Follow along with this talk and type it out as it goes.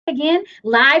again,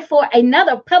 live for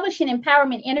another publishing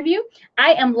empowerment interview.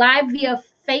 I am live via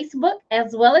Facebook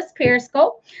as well as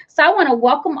Periscope. So I want to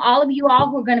welcome all of you all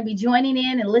who are going to be joining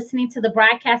in and listening to the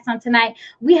broadcast on tonight.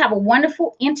 We have a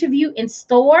wonderful interview in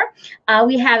store.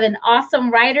 We have an awesome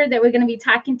writer that we're going to be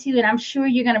talking to, and I'm sure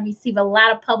you're going to receive a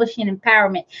lot of publishing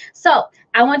empowerment. So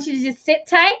I want you to just sit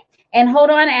tight and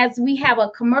hold on as we have a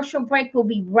commercial break. We'll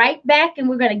be right back, and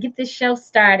we're going to get this show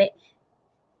started.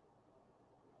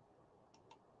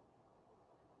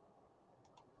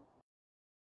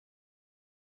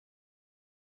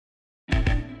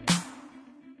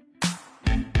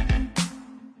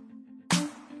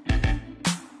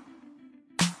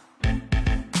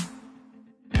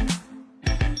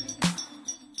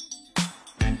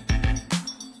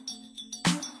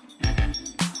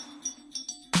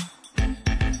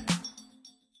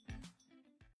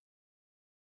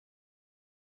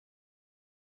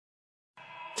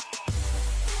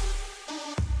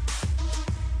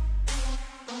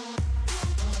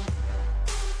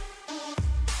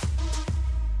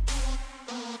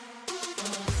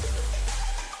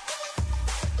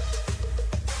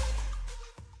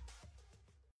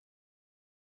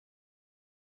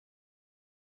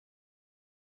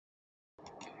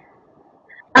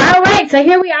 All right, so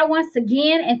here we are once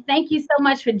again, and thank you so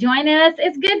much for joining us.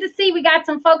 It's good to see we got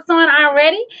some folks on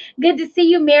already. Good to see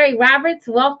you, Mary Roberts.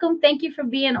 Welcome. Thank you for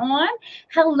being on.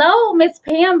 Hello, Miss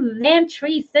Pam Van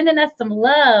Tree, sending us some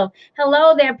love.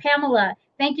 Hello there, Pamela.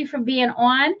 Thank you for being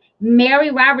on.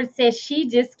 Mary Roberts says she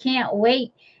just can't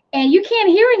wait. And you can't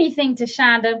hear anything,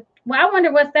 Tashonda. Well, I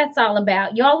wonder what that's all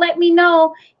about. Y'all let me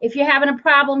know if you're having a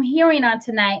problem hearing on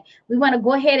tonight. We want to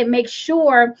go ahead and make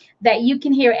sure that you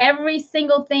can hear every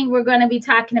single thing we're going to be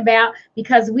talking about,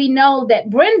 because we know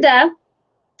that Brenda,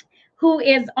 who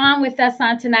is on with us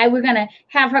on tonight, we're going to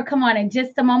have her come on in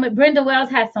just a moment. Brenda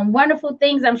Wells has some wonderful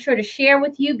things, I'm sure, to share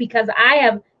with you, because I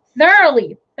have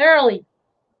thoroughly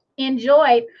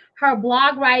enjoyed her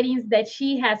blog writings that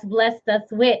she has blessed us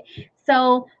with.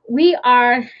 So we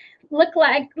are, look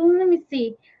like, let me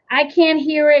see. I can't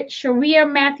hear it. Sharia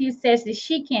Matthews says that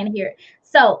she can't hear it.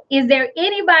 So is there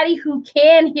anybody who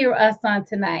can hear us on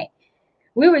tonight?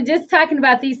 We were just talking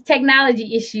about these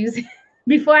technology issues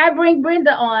before I bring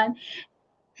Brenda on.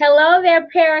 Hello there,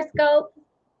 Periscope.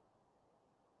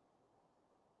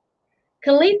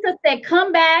 Kalista said,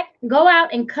 come back, go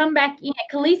out and come back in.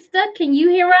 Kalista, can you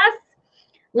hear us?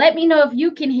 Let me know if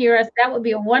you can hear us. That would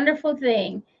be a wonderful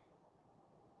thing.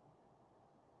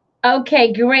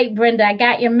 Okay, great, Brenda. I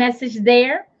got your message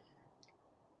there.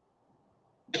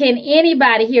 Can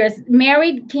anybody hear us?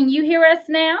 Mary, can you hear us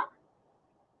now?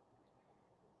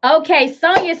 Okay,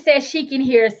 Sonia says she can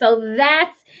hear us, so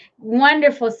that's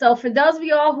wonderful. So for those of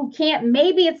you all who can't,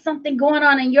 maybe it's something going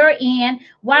on in your end,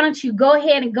 why don't you go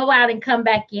ahead and go out and come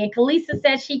back in? Kalisa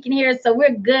says she can hear us, so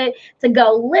we're good to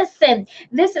go. Listen,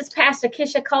 this is Pastor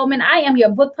Kisha Coleman. I am your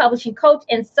book publishing coach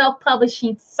and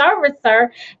self-publishing servicer,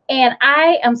 and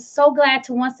I am so glad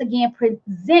to once again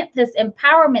present this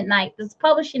empowerment night, this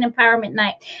publishing empowerment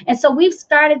night. And so we've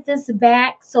started this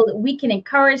back so that we can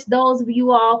encourage those of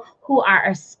you all who are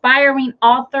aspiring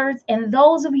authors, and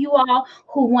those of you all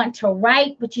who want to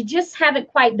write, but you just haven't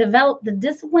quite developed the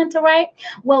discipline to write.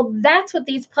 Well, that's what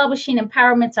these publishing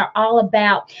empowerments are all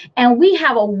about. And we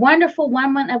have a wonderful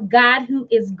woman of God who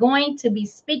is going to be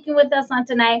speaking with us on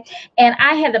tonight. And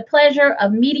I had the pleasure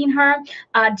of meeting her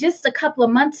just a couple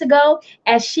of months ago,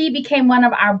 as she became one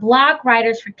of our blog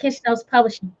writers for Kishno's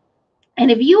Publishing. And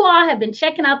if you all have been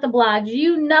checking out the blogs,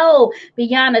 you know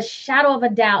beyond a shadow of a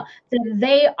doubt that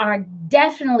they are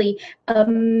definitely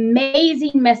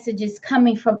amazing messages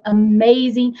coming from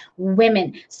amazing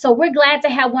women. So we're glad to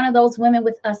have one of those women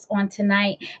with us on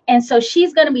tonight. And so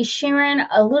she's going to be sharing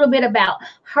a little bit about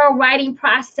her writing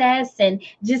process and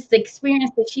just the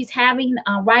experience that she's having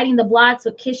writing the blogs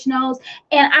with Kishno's.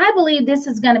 And I believe this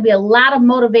is going to be a lot of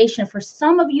motivation for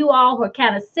some of you all who are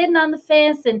kind of sitting on the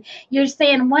fence, and you're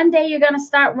saying one day you're going to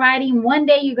start writing, one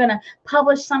day you're going to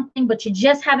publish something, but you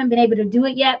just haven't been able to do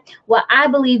it yet. Well, I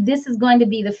believe this is going to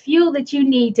be the fuel that you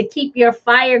need to keep your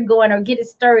fire going or get it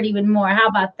stirred even more. How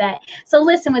about that? So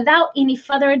listen, without any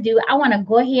further ado, I want to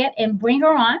go ahead and bring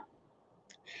her on.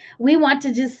 We want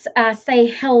to just say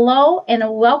hello and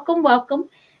a welcome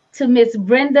to Miss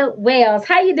Brenda Wells.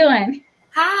 How you doing?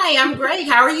 Hi, I'm great.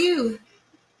 How are you?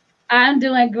 I'm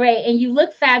doing great, and you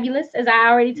look fabulous, as I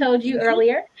already told you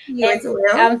earlier. You as well.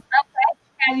 I'm so glad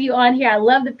to have you on here. I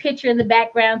love the picture in the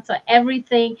background, so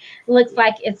everything looks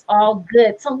like it's all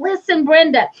good. So listen,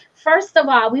 Brenda, first of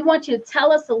all, we want you to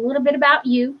tell us a little bit about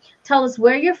you. Tell us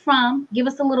where you're from. Give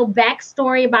us a little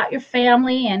backstory about your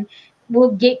family, and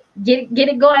we'll get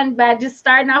it going by just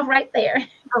starting off right there.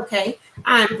 Okay.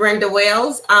 I'm Brenda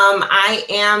Wells. I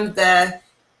am the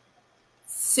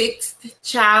sixth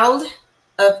child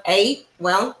of eight.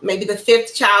 Well, maybe the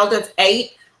fifth child of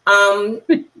eight.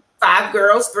 5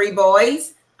 girls, 3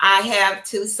 boys. I have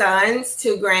 2 sons,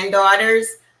 2 granddaughters.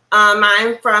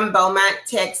 I'm from Beaumont,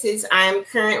 Texas. I'm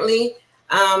currently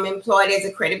employed as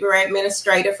a credit bureau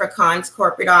administrator for Conn's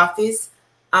corporate office.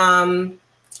 I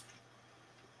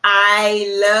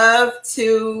love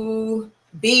to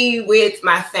be with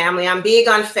my family. I'm big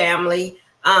on family.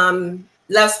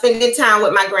 Love spending time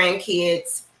with my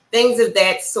grandkids, things of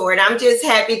that sort. I'm just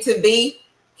happy to be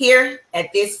here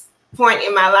at this point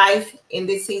in my life, in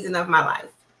this season of my life.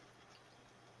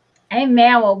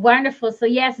 Amen. Well, wonderful. So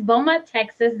yes, Beaumont,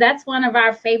 Texas, that's one of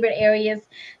our favorite areas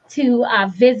to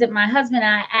visit. My husband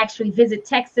and I actually visit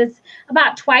Texas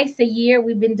about twice a year.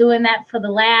 We've been doing that for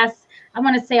the last, I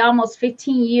want to say, almost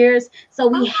 15 years. So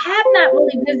we have not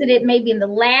really visited maybe in the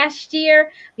last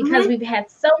year because we've had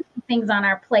so many things on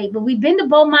our plate. But we've been to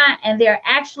Beaumont, and there are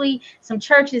actually some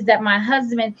churches that my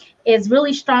husband is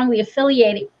really strongly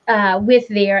affiliated with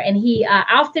there, and he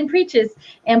often preaches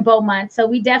in Beaumont. So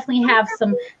we definitely have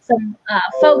some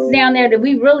folks down there that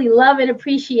we really love and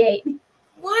appreciate.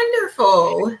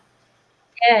 Wonderful.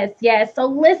 Yes, yes. So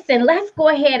listen, let's go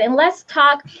ahead and let's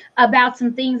talk about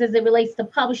some things as it relates to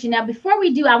publishing. Now, before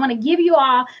we do, I want to give you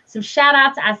all some shout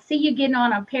outs. I see you getting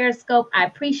on Periscope. I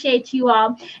appreciate you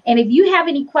all. And if you have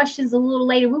any questions a little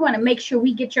later, we want to make sure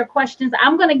we get your questions.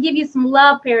 I'm going to give you some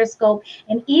love, Periscope.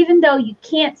 And even though you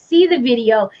can't see the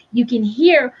video, you can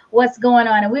hear what's going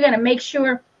on. And we're going to make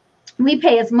sure we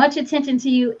pay as much attention to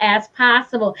you as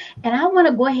possible. And I want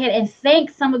to go ahead and thank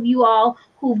some of you all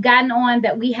who've gotten on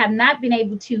that we have not been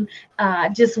able to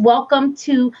just welcome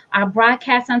to our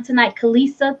broadcast on tonight.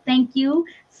 Kalisa, thank you.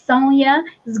 Sonia,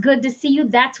 it's good to see you.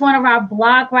 That's one of our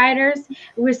blog writers.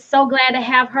 We're so glad to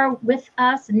have her with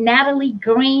us. Natalie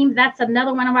Green, that's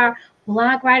another one of our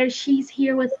blog writers. She's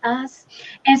here with us.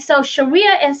 And so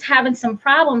Sharia is having some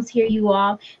problems here, you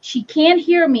all. She can't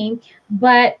hear me,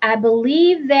 but I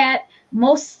believe that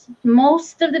most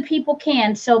of the people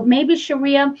can. So maybe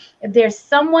Sharia, if there's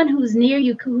someone who's near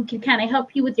you who can kind of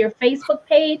help you with your Facebook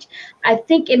page, I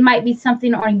think it might be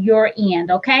something on your end.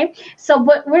 Okay. So,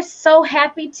 but we're so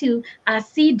happy to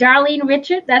see Darlene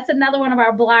Richard. That's another one of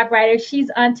our blog writers. She's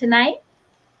on tonight.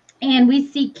 And we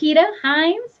see Keita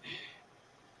Hines.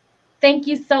 Thank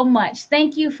you so much.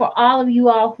 Thank you for all of you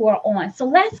all who are on. So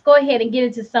let's go ahead and get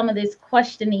into some of this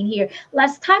questioning here.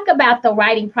 Let's talk about the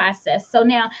writing process. So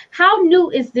now, how new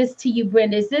is this to you,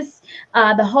 Brenda? Is this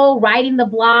the whole writing the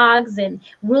blogs and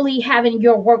really having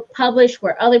your work published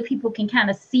where other people can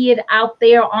kind of see it out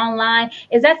there online?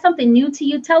 Is that something new to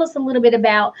you? Tell us a little bit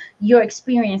about your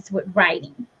experience with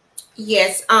writing.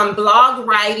 Yes, blog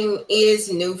writing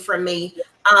is new for me.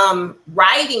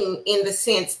 Writing in the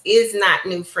sense is not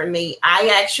new for me.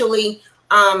 I actually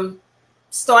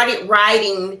started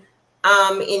writing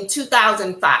in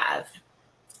 2005.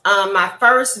 My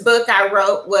first book I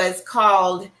wrote was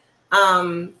called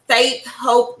Faith,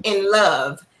 Hope, and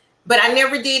Love, but I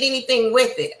never did anything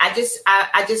with it. I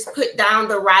just put down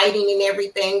the writing and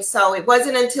everything. So it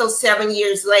wasn't until 7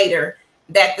 years later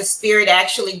that the Spirit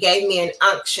actually gave me an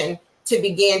unction to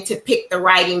begin to pick the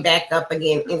writing back up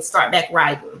again and start back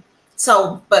writing.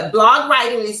 So, but blog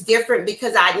writing is different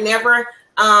because I never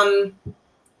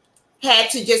had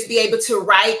to just be able to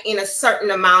write in a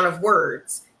certain amount of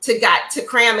words, to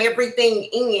cram everything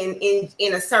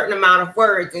in a certain amount of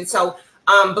words. And so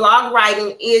blog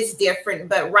writing is different,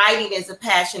 but writing is a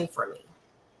passion for me.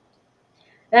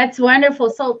 That's wonderful.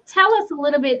 So tell us a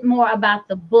little bit more about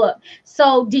the book.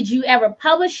 So did you ever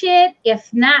publish it?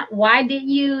 If not, why did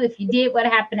you? If you did, what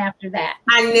happened after that?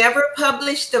 I never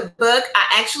published the book.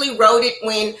 I actually wrote it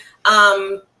when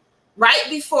right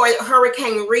before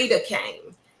Hurricane Rita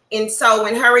came. And so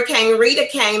when Hurricane Rita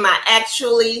came, I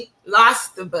actually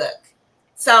lost the book.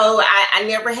 So I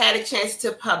never had a chance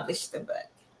to publish the book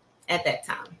at that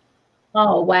time.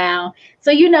 Oh, wow.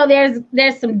 So, you know,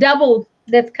 there's some double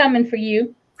that's coming for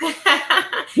you.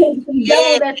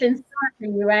 Double that's in store for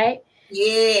you, right?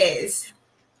 Yes.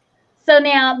 So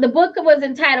now the book was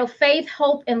entitled Faith,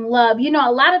 Hope, and Love. You know,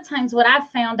 a lot of times what I've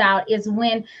found out is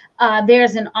when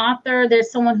there's an author,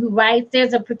 there's someone who writes,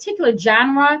 there's a particular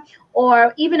genre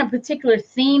or even a particular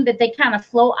theme that they kind of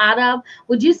flow out of.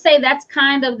 Would you say that's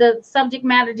kind of the subject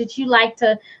matter that you like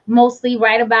to mostly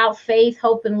write about, faith,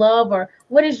 hope, and love? Or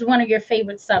what is one of your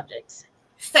favorite subjects?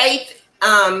 Faith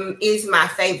is my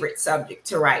favorite subject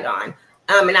to write on.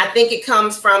 And I think it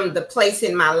comes from the place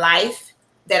in my life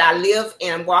that I live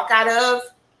and walk out of,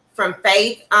 from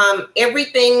faith.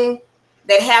 Everything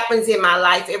that happens in my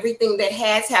life, everything that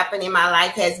has happened in my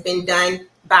life has been done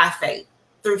by faith,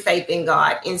 through faith in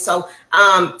God. And so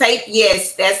faith,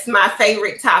 yes, that's my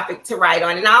favorite topic to write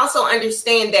on. And I also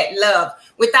understand that love,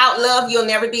 without love, you'll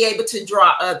never be able to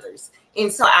draw others.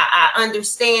 And so I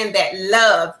understand that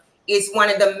love is one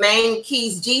of the main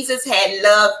keys. Jesus had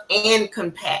love and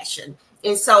compassion.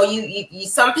 And so you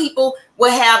some people will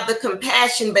have the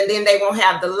compassion, but then they won't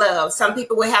have the love. Some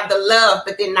people will have the love,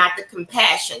 but then not the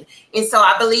compassion. And so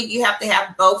I believe you have to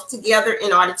have both together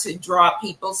in order to draw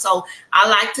people. So I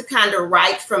like to kind of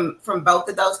write from both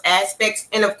of those aspects.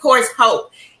 And of course,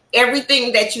 hope.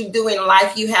 Everything that you do in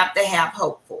life, you have to have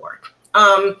hope for.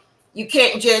 You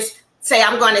can't just say,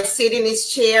 I'm going to sit in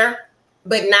this chair,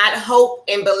 but not hope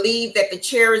and believe that the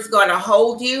chair is going to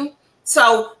hold you.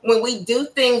 So when we do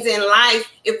things in life,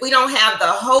 if we don't have the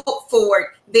hope for it,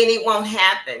 then it won't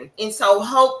happen. And so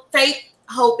hope, faith,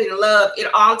 hope, and love, it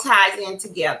all ties in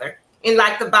together. And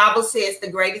like the Bible says, the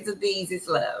greatest of these is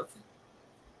love.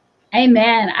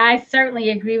 Amen. I certainly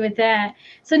agree with that.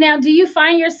 So now, do you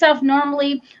find yourself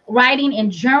normally writing in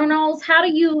journals? How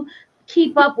do you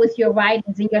keep up with your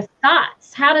writings and your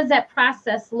thoughts? How does that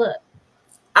process look?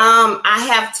 I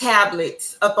have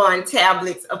tablets upon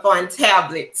tablets upon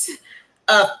tablets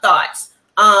of thoughts.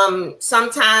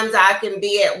 Sometimes I can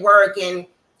be at work and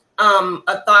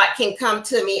a thought can come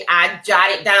to me. I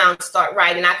jot it down, start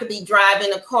writing. I could be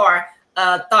driving a car,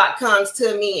 a thought comes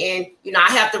to me, and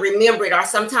I have to remember it. Or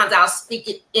sometimes I'll speak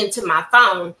it into my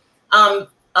phone. A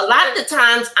lot of the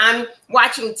times I'm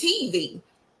watching TV,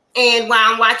 and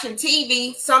while I'm watching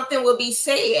TV, something will be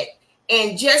said,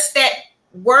 and just that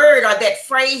word or that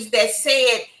phrase that's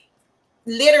said,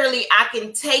 literally I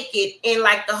can take it, and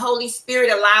like the Holy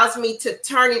Spirit allows me to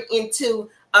turn it into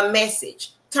a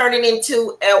message, turn it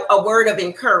into a word of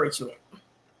encouragement.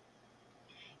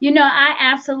 I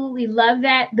absolutely love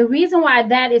that. The reason why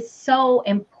that is so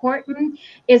important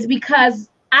is because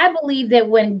I believe that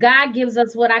when God gives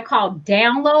us what I call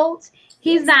downloads,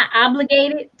 He's not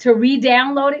obligated to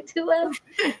re-download it to us.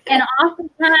 And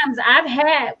oftentimes I've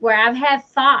had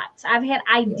thoughts, I've had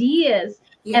ideas,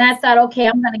 yes. And I thought, okay,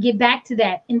 I'm going to get back to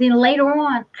that. And then later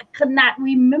on, I could not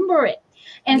remember it.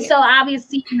 And so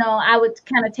obviously, I would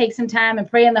kind of take some time and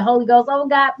pray in the Holy Ghost. Oh,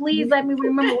 God, please let me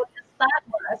remember what this thought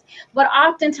was. But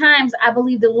oftentimes, I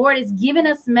believe the Lord has given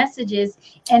us messages,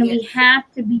 and we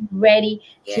have to be ready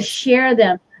to share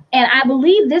them. And I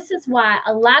believe this is why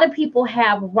a lot of people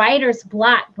have writer's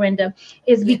block, Brenda,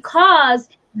 is because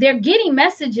they're getting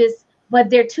messages, but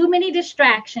there are too many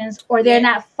distractions, or they're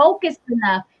not focused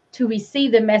enough to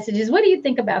receive the messages. What do you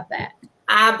think about that?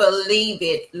 I believe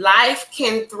it. Life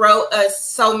can throw us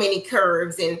so many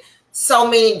curves and so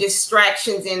many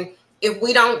distractions. And if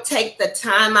we don't take the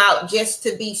time out just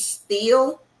to be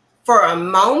still for a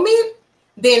moment,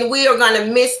 then we are going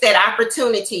to miss that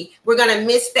opportunity. We're going to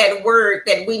miss that word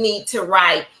that we need to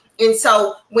write. And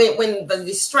so when the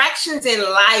distractions in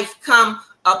life come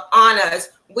up on us,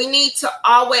 we need to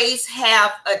always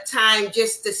have a time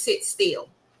just to sit still.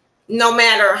 No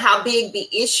matter how big the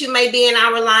issue may be in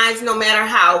our lives, no matter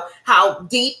how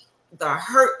deep the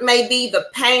hurt may be, the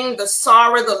pain, the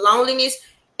sorrow, the loneliness,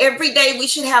 every day we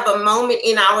should have a moment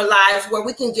in our lives where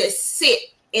we can just sit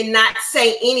and not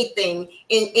say anything,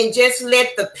 and just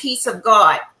let the peace of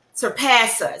God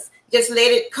surpass us. Just let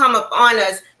it come upon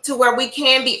us to where we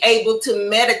can be able to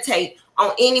meditate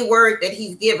on any word that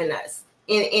He's given us.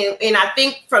 And I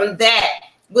think from that,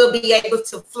 we'll be able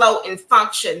to flow and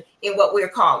function in what we're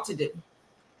called to do.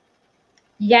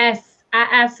 Yes. I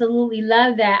absolutely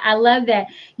love that. I love that.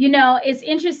 It's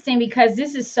interesting because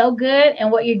this is so good,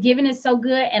 and what you're giving is so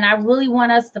good, and I really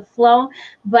want us to flow,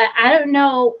 but I don't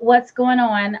know what's going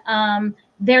on.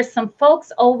 There's some folks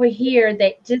over here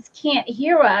that just can't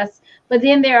hear us, but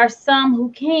then there are some who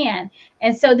can.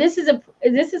 And so this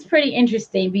is pretty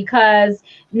interesting, because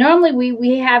normally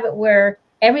we have it where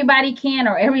everybody can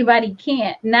or everybody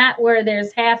can't, not where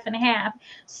there's half and half.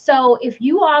 So if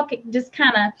you all could just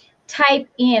kind of type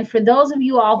in, for those of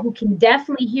you all who can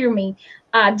definitely hear me,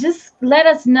 just let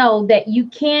us know that you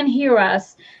can hear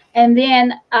us. And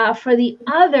then for the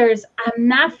others, I'm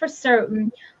not for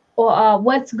certain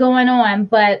what's going on,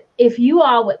 but if you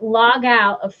all would log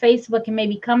out of Facebook and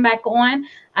maybe come back on,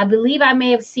 I believe I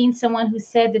may have seen someone who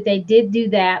said that they did do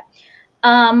that.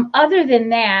 Other than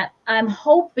that, I'm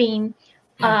hoping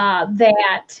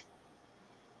that,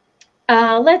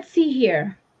 let's see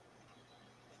here.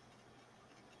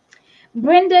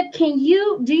 Brenda, do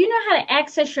you know how to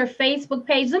access your Facebook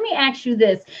page? Let me ask you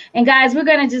this. And guys, we're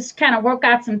going to just kind of work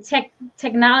out some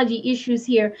technology issues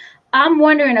here. I'm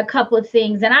wondering a couple of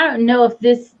things, and I don't know if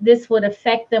this would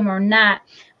affect them or not.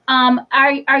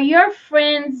 Are your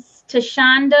friends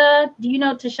Tashonda? Do you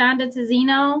know Tashonda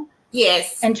Tizino?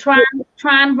 Yes. And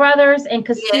Tron Brothers and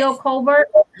Castile Yes. Colbert?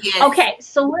 Yes. Okay,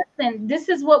 so listen, this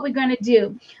is what we're going to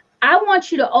do. I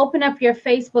want you to open up your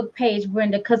Facebook page,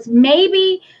 Brenda, because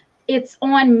maybe it's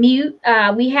on mute.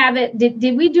 We have it.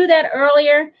 Did we do that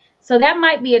earlier? So that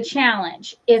might be a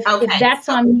challenge if that's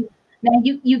on mute. Now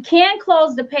you can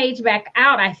close the page back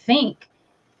out, I think,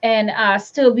 and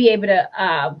still be able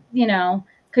to, you know,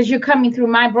 because you're coming through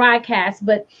my broadcast.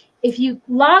 But if you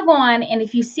log on and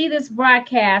if you see this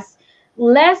broadcast,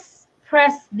 let's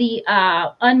press the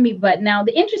unmute button. Now,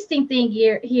 the interesting thing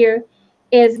here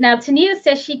is now Tania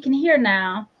says she can hear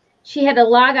now. She had to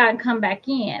log out and come back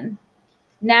in.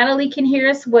 Natalie can hear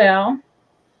us well.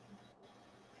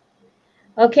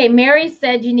 Okay, Mary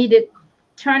said you need to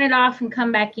turn it off and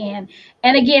come back in.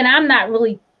 And again, I'm not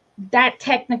really that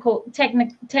technically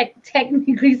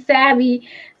savvy.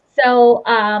 So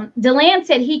Deland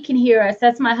said he can hear us.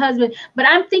 That's my husband. But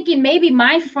I'm thinking maybe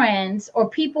my friends or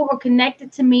people who are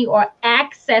connected to me or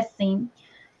accessing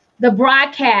the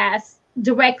broadcast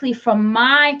directly from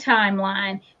my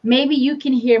timeline. Maybe you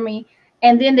can hear me.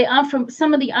 And then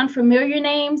some of the unfamiliar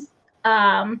names,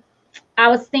 I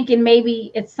was thinking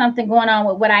maybe it's something going on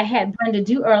with what I had Brenda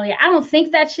do earlier. I don't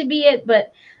think that should be it,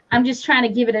 but I'm just trying to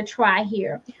give it a try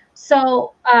here.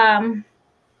 So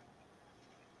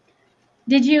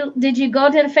did you go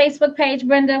to the Facebook page,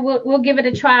 Brenda? We'll give it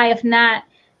a try. If not,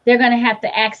 they're going to have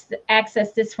to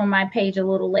access this from my page a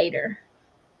little later.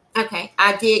 Okay,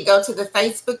 I did go to the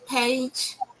Facebook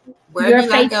page. Where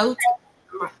do I go to?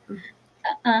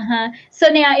 So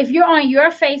now if you're on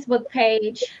your Facebook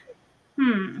page,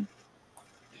 do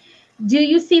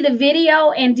you see the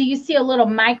video and do you see a little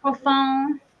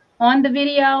microphone on the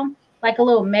video? Like a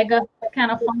little mega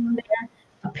kind of phone there?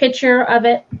 A picture of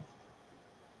it?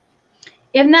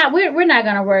 If not, we're not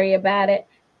going to worry about it.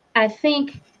 I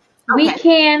think we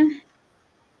can.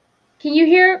 Can you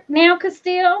hear now,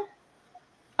 Castile?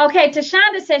 Okay,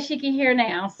 Tashonda says she can hear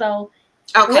now. So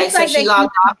okay, so like she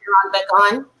logged off and back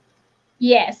on?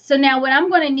 Yes. So now what I'm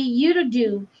going to need you to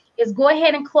do is go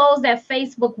ahead and close that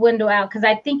Facebook window out because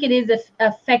I think it is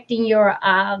affecting your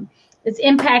it's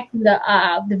impacting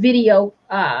the video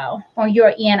on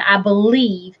your end, I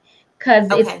believe, because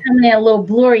it's coming in a little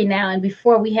blurry now, and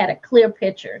before we had a clear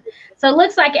picture. So it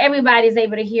looks like everybody's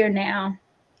able to hear now.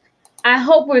 I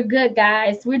hope we're good,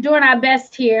 guys. We're doing our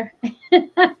best here. All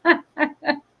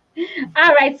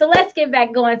right, so let's get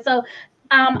back going. So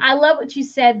I love what you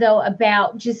said, though,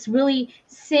 about just really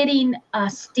sitting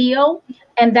still.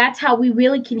 And that's how we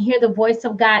really can hear the voice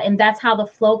of God. And that's how the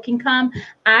flow can come.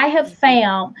 I have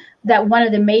found that one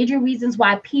of the major reasons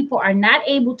why people are not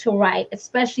able to write,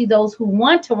 especially those who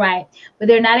want to write, but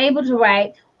they're not able to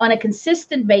write on a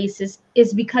consistent basis,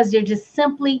 is because they're just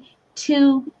simply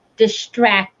too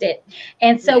distracted.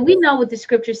 And so we know what the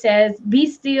scripture says, be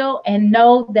still and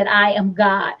know that I am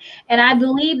God. And I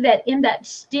believe that in that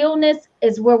stillness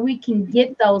is where we can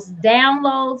get those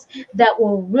downloads that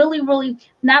will really, really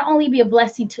not only be a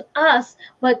blessing to us,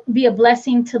 but be a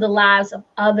blessing to the lives of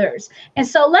others. And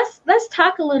so let's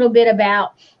talk a little bit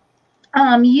about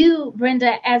you,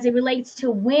 Brenda, as it relates to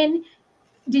when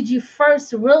did you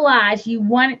first realize you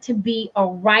wanted to be a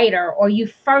writer, or you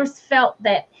first felt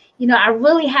that, you know, I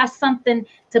really have something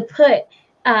to put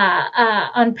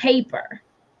on paper?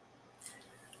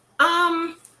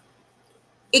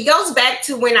 It goes back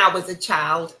to when I was a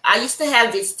child. I used to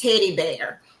have this teddy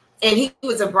bear, and he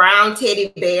was a brown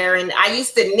teddy bear, and I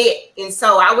used to knit. And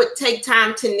so I would take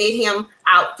time to knit him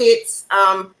outfits.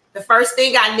 The first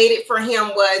thing I knitted for him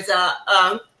was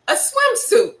a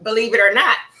swimsuit, believe it or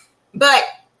not. But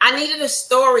I needed a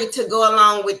story to go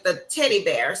along with the teddy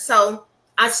bear. So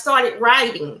I started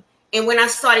writing. And when I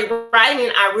started writing,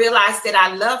 I realized that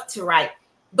I love to write.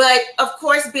 But of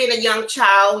course, being a young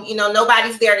child, you know,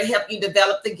 nobody's there to help you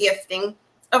develop the gifting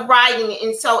of writing.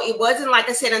 And so it wasn't, like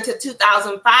I said, until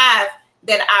 2005 that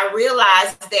I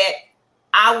realized that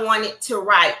I wanted to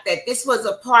write, that this was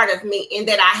a part of me and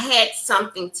that I had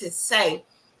something to say.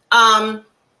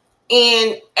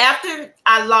 And after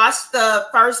I lost the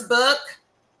first book,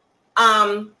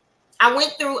 I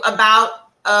went through a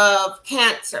bout of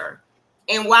cancer.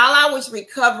 And while I was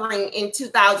recovering in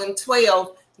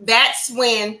 2012, that's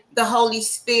when the Holy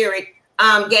Spirit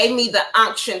gave me the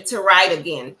unction to write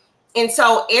again. And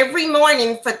so every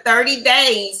morning for 30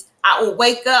 days, I would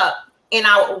wake up and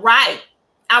I would write.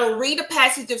 I would read a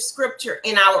passage of scripture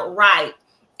and I would write.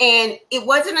 And it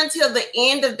wasn't until the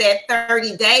end of that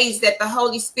 30 days that the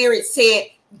Holy Spirit said,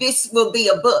 this will be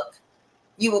a book.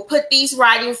 You will put these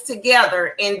writings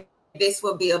together and this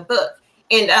will be a book.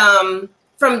 And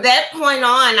from that point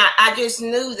on, I just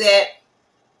knew that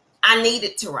I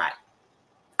needed to write.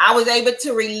 I was able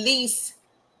to release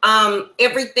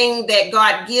everything that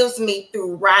God gives me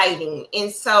through writing.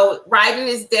 And so writing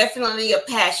is definitely a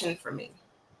passion for me.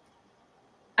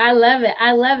 I love it.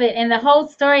 I love it. And the whole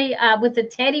story with the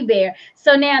teddy bear.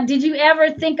 So now, did you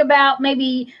ever think about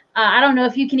maybe, I don't know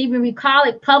if you can even recall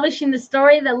it, publishing the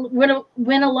story that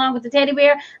went along with the teddy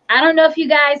bear? I don't know if you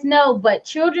guys know, but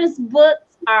children's books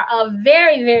are a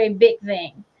very, very big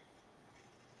thing.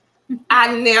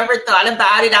 I never thought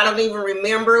about it. I don't even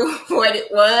remember what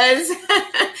it was.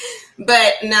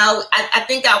 But no, I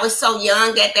think I was so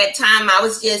young at that time. I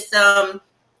was just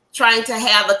trying to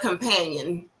have a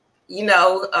companion. When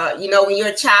you're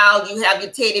a child, you have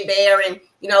your teddy bear, and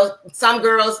some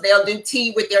girls, they'll do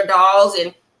tea with their dolls,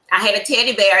 and I had a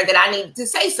teddy bear that I needed to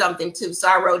say something to, so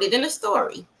I wrote it in a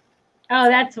story. Oh,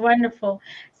 that's wonderful.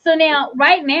 So now,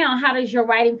 right now, how does your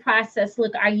writing process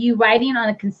look? Are you writing on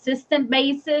a consistent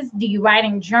basis? Do you write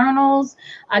in journals?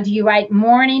 Do you write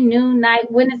morning, noon,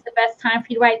 night? When is the best time for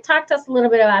you to write? Talk to us a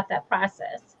little bit about that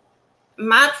process.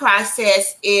 My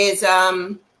process is,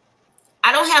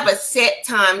 I don't have a set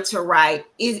time to write.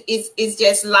 It's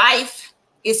just life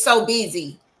is so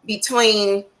busy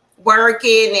between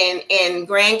working and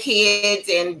grandkids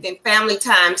and family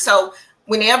time. So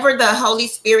whenever the Holy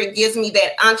Spirit gives me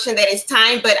that unction that it's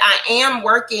time, but I am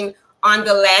working on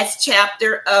the last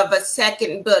chapter of a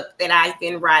second book that I've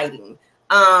been writing.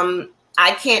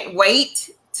 I can't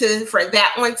wait for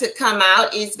that one to come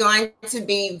out. It's going to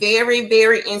be very,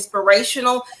 very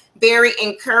inspirational, very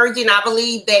encouraging. I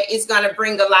believe that it's going to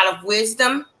bring a lot of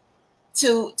wisdom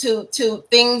to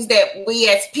things that we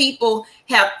as people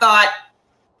have thought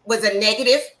was a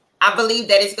negative. I believe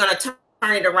that it's going to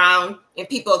turn it around and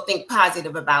people think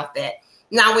positive about that.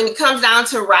 Now, when it comes down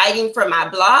to writing for my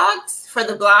blogs, for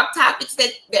the blog topics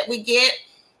that we get,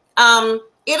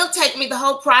 it'll take me, the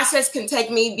whole process can take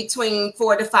me between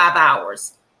 4 to 5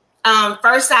 hours.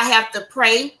 First, I have to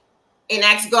pray and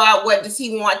ask God, what does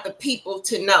he want the people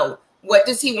to know? What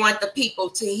does he want the people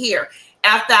to hear?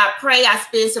 After I pray, I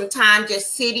spend some time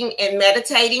just sitting and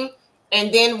meditating.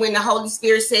 And then when the Holy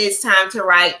Spirit says it's time to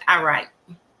write, I write.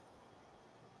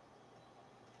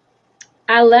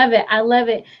 I love it. I love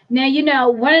it. Now,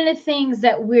 one of the things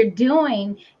that we're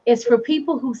doing is for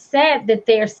people who said that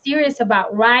they're serious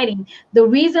about writing. The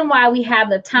reason why we have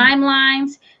the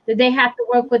timelines, that they have to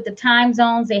work with the time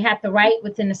zones, they have to write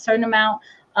within a certain amount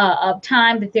of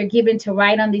time that they're given to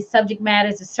write on these subject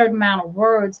matters, a certain amount of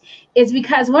words, is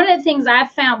because one of the things I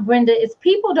found, Brenda, is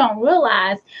people don't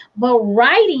realize, but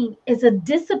writing is a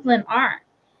disciplined art.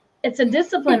 It's a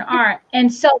disciplined art.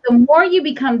 And so the more you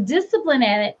become disciplined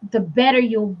at it, the better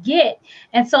you'll get.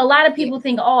 And so a lot of people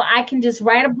think, oh, I can just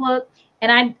write a book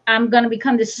and I'm going to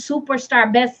become this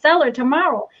superstar bestseller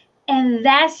tomorrow. And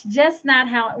that's just not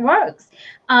how it works.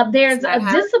 There's a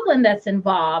discipline that's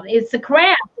involved. It's a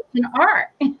craft. It's an art.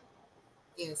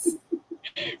 Yes.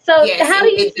 So yes, how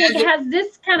do you think, has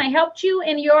this kind of helped you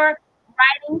in your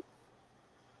writing?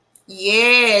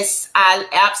 Yes, I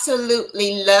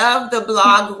absolutely love the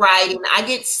blog writing. I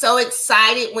get so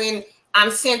excited when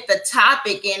I'm sent the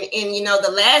topic, and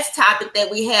the last topic that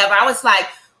we have, I was like,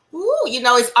 ooh,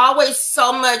 it's always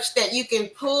so much that you can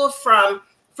pull from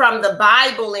the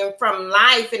Bible and from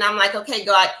life. And I'm like, okay,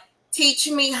 God, teach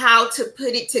me how to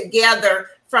put it together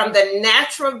from the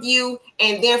natural view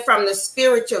and then from the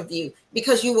spiritual view,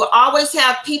 because you will always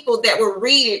have people that will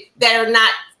read it that are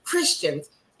not Christians.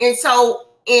 And so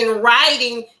in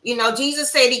writing,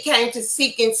 Jesus said he came to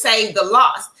seek and save the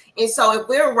lost. And so if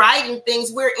we're writing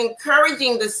things, we're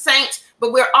encouraging the saints,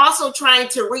 but we're also trying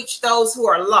to reach those who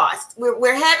are lost.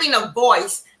 We're having a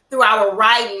voice through our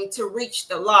writing to reach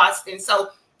the lost. And so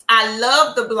I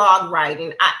love the blog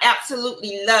writing. I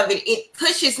absolutely love it. It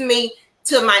pushes me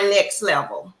to my next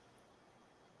level.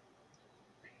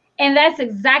 And that's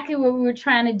exactly what we were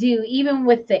trying to do. Even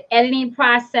with the editing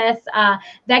process,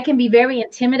 that can be very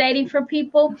intimidating for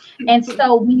people. And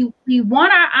so we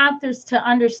want our authors to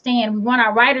understand, we want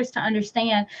our writers to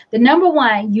understand that, number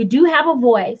one, you do have a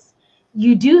voice.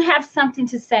 You do have something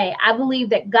to say. I believe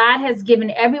that God has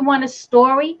given everyone a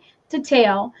story to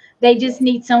tell. They just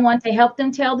need someone to help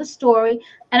them tell the story.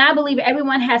 And I believe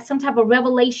everyone has some type of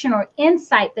revelation or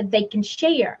insight that they can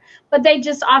share, but they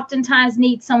just oftentimes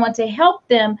need someone to help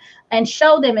them and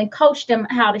show them and coach them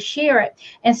how to share it.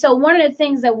 And so one of the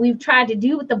things that we've tried to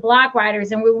do with the blog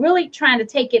writers, and we're really trying to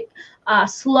take it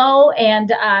slow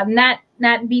and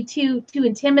not be too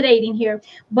intimidating here,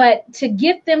 but to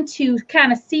get them to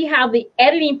kind of see how the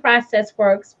editing process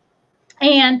works.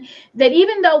 And that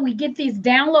even though we get these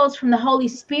downloads from the Holy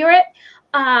Spirit,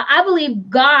 I believe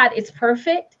God is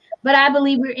perfect, but I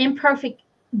believe we're imperfect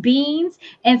beings.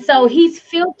 And so he's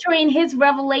filtering his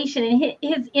revelation and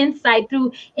his insight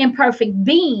through imperfect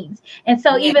beings. And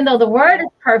so Yeah. even though the word is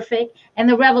perfect and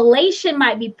the revelation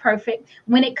might be perfect,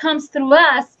 when it comes through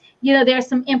us, you know, there's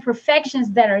some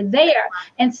imperfections that are there.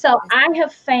 And so I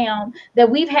have found that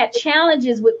we've had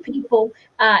challenges with people,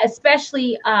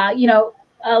 especially, you know,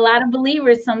 a lot of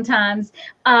believers sometimes,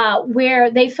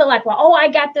 where they feel like, well, oh, I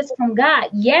got this from God.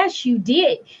 Yes, you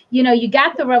did. You know, you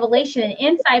got the revelation and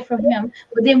insight from him,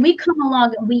 but then we come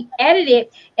along and we edit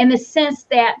it in the sense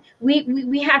that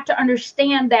we have to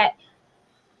understand that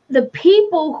the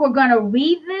people who are going to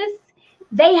read this,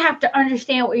 they have to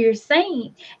understand what you're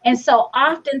saying. And so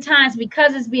oftentimes,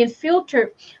 because it's being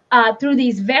filtered through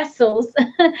these vessels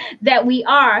that we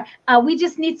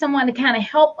just need someone to kind of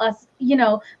help us, you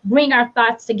know, bring our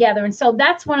thoughts together. And so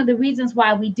that's one of the reasons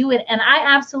why we do it. And I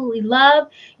absolutely love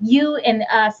you and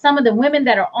some of the women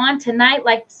that are on tonight,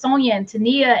 like Sonia and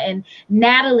Tania and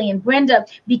Natalie and Brenda,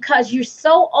 because you're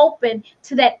so open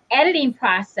to that editing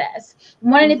process.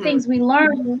 One of the things we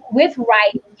learn with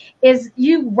writing is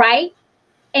you write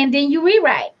and then you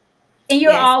rewrite, and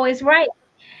you're always right.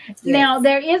 Yes. Now,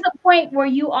 there is a point where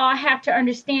you all have to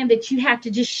understand that you have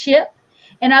to just ship.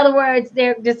 In other words,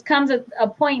 there just comes a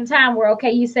point in time where,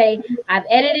 okay, you say, I've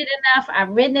edited enough, I've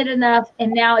written it enough,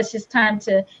 and now it's just time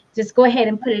to just go ahead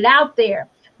and put it out there.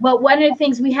 But one of the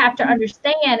things we have to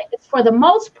understand is, for the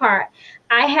most part,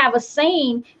 I have a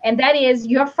saying, and that is,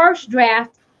 your first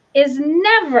draft is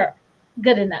never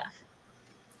good enough.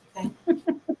 Okay.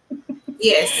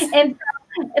 Yes. And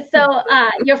so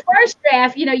your first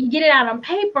draft, you know, you get it out on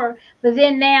paper, but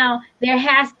then now there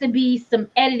has to be some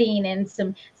editing and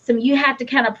some you have to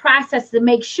kind of process to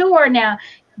make sure now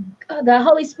the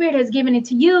Holy Spirit has given it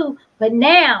to you, but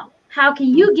now how can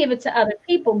you give it to other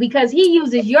people? Because he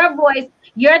uses your voice,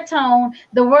 your tone,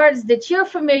 the words that you're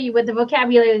familiar with, the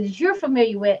vocabulary that you're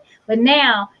familiar with, but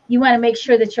now you want to make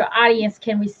sure that your audience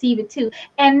can receive it too.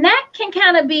 And that can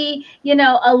kind of be, you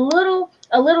know, a little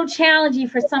challenging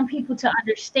for some people to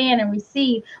understand and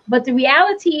receive. But the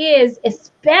reality is,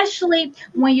 especially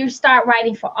when you start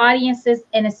writing for audiences,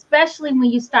 and especially when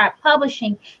you start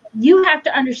publishing, you have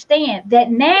to understand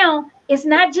that now it's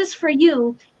not just for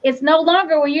you. It's no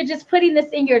longer where you're just putting this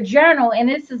in your journal and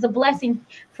this is a blessing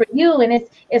for you, and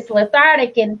it's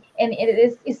lethargic and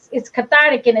it's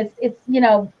cathartic, and it's you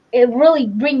know, it really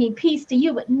bringing peace to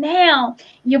you. But now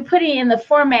you're putting it in the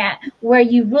format where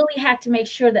you really have to make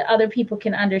sure that other people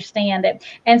can understand it.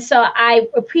 And so I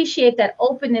appreciate that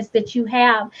openness that you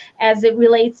have as it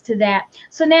relates to that.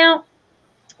 So now,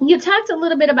 you talked a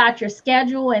little bit about your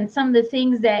schedule and some of the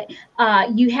things that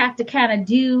you have to kind of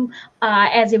do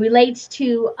as it relates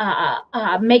to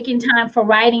making time for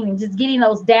writing and just getting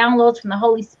those downloads from the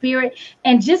Holy Spirit.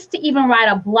 And just to even write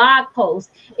a blog post,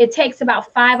 it takes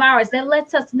about 5 hours. That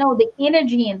lets us know the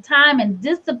energy and time and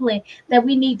discipline that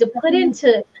we need to put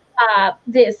into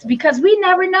this, because we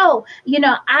never know. You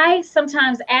know, I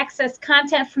sometimes access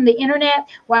content from the internet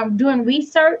while I'm doing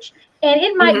research, and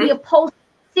it might be a post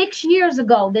 6 years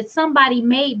ago that somebody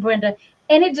made, Brenda,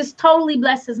 and it just totally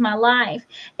blesses my life.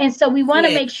 And so we want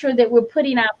to make sure that we're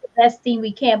putting out the best thing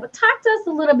we can. But talk to us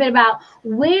a little bit about,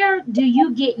 where do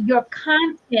you get your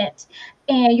content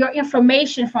and your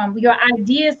information from, your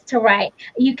ideas to write?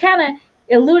 You kind of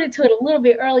alluded to it a little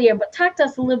bit earlier, but talk to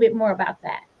us a little bit more about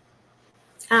that.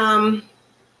 A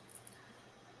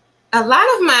lot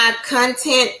of my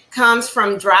content comes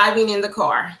from driving in the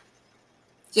car,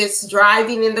 just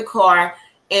driving in the car.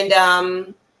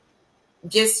 And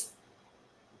just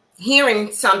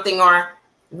hearing something or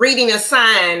reading a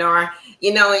sign, or,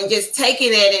 you know, and just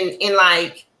taking it and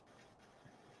like,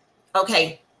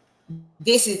 okay,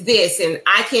 this is this, and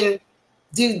I can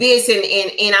do this,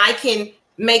 and I can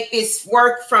make this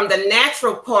work from the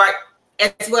natural part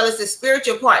as well as the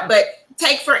spiritual part. But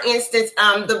take, for instance,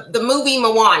 the movie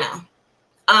Moana.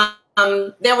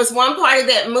 There was one part of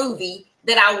that movie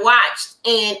that I watched,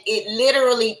 and it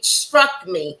literally struck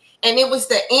me. And it was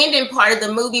the ending part of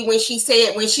the movie when she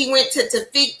went to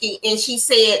Tafiki and she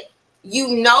said,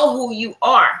 you know who you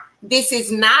are. This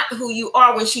is not who you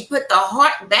are, when she put the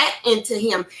heart back into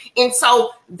him. And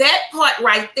so that part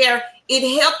right there,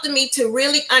 it helped me to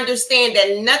really understand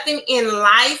that nothing in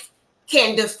life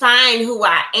can define who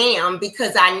I am,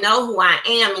 because I know who I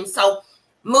am. And so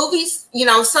movies, you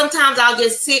know, sometimes I'll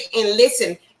just sit and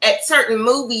listen at certain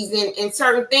movies and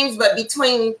certain things, but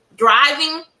between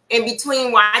driving and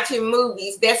between watching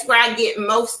movies, that's where I get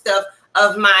most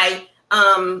of my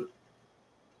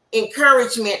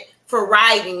encouragement for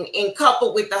writing, and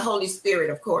coupled with the Holy Spirit,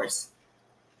 of course.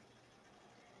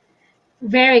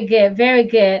 Very good, very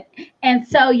good. And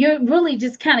so you're really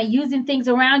just kind of using things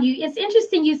around you. It's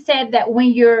interesting you said that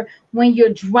when you're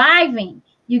driving,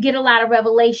 you get a lot of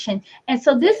revelation. And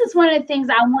so this is one of the things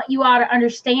I want you all to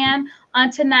understand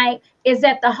on tonight is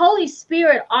that the Holy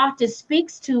Spirit often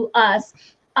speaks to us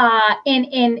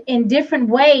in different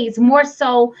ways, more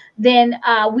so than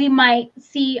we might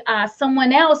see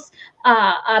someone else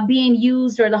being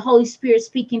used or the Holy Spirit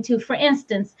speaking to. For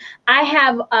instance, I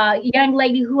have a young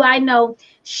lady who I know,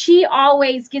 she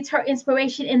always gets her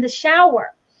inspiration in the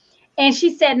shower. And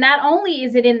she said not only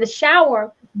is it in the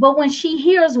shower, but when she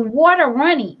hears water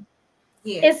running,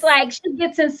 Yes. it's like she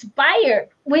gets inspired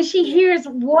when she hears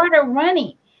water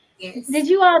running. Yes. Did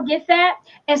you all get that?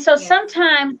 And so Yes.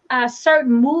 sometimes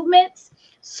certain movements,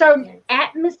 certain Yes.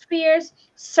 atmospheres,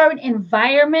 certain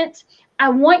environments, I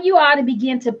want you all to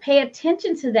begin to pay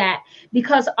attention to that,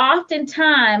 because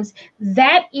oftentimes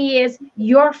that is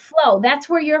your flow. That's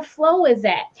where your flow is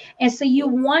at. And so you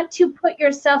want to put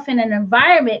yourself in an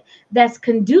environment that's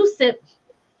conducive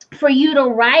for you to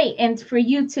write and for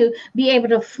you to be able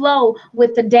to flow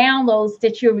with the downloads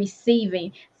that you're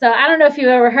receiving. So I don't know if you've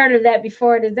ever heard of that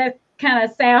before. Does that kind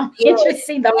of sound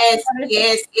interesting? Yes,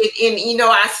 yes. And you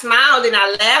know, I smiled and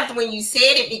I laughed when you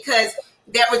said it, because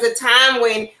there was a time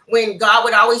when God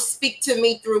would always speak to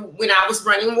me through when I was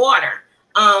running water,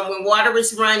 when water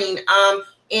was running.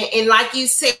 And like you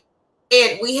said,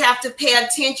 we have to pay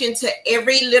attention to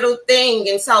every little thing.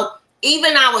 And so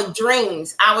even our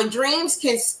dreams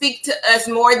can speak to us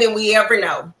more than we ever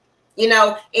know, you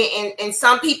know, and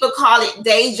some people call it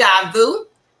deja vu.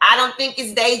 I don't think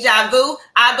it's deja vu.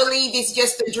 I believe it's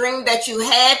just a dream that you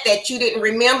had that you didn't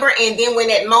remember. And then when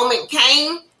that moment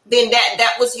came, then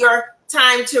that was your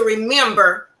time to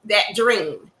remember that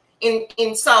dream.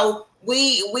 And so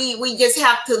we just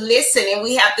have to listen, and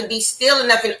we have to be still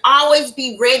enough and always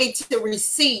be ready to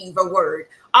receive a word.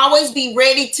 Always be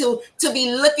ready to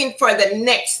be looking for the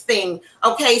next thing.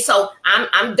 Okay, so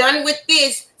I'm done with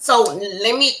this. So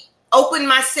let me open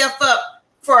myself up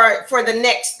for the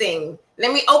next thing.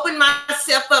 Let me open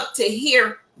myself up to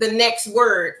hear the next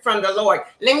word from the Lord.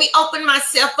 Let me open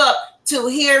myself up to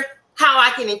hear how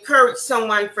I can encourage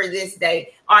someone for this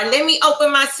day. Or let me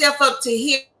open myself up to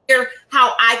hear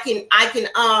how I can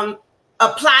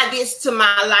apply this to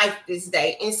my life this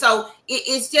day. And so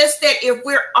it's just that if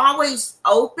we're always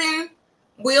open,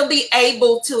 we'll be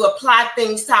able to apply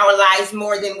things to our lives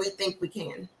more than we think we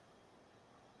can.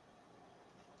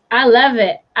 I love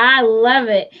it. I love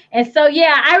it. And so,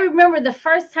 yeah, I remember the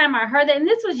first time I heard that, and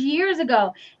this was years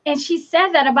ago, and she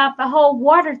said that about the whole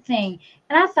water thing.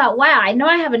 And I thought, wow, I know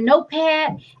I have a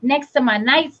notepad next to my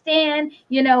nightstand,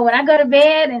 you know, when I go to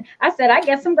bed. And I said, I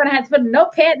guess I'm going to have to put a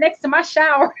notepad next to my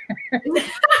shower. And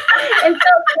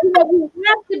so, you know, we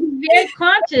have to be very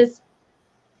conscious.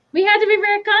 We have to be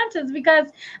very conscious, because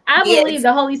I believe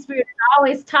the Holy Spirit is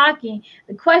always talking.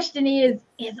 The question is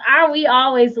are we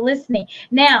always listening?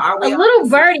 Now, a little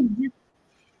birdie,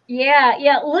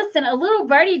 listen, a little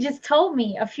birdie just told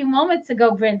me a few moments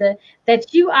ago, Brenda,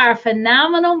 that you are a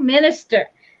phenomenal minister.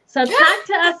 So talk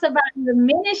to us about the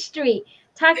ministry.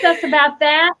 Talk to us about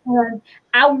that. And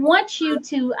I want you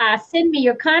to send me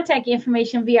your contact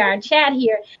information via our chat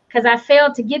here, because I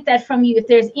failed to get that from you. If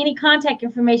there's any contact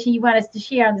information you want us to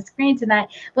share on the screen tonight.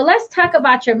 But let's talk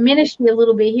about your ministry a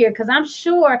little bit here, because I'm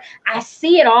sure I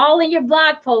see it all in your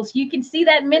blog post. You can see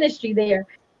that ministry there.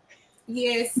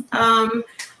 Yes. I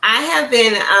have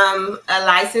been a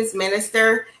licensed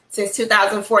minister since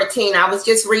 2014. I was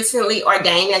just recently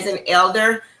ordained as an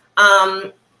elder.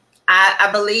 I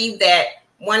believe that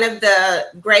one of the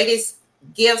greatest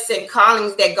gifts and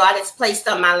callings that God has placed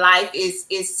on my life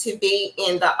is to be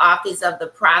in the office of the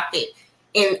prophet.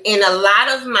 And a lot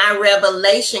of my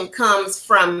revelation comes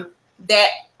from that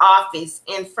office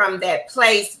and from that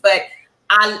place. But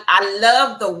I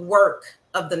love the work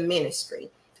of the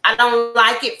ministry. I don't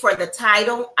like it for the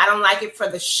title. I don't like it for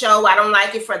the show. I don't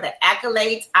like it for the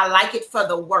accolades. I like it for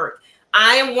the work.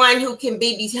 I am one who can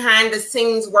be behind the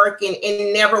scenes working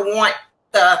and never want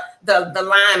the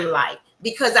limelight,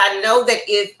 because I know that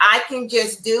if I can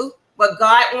just do what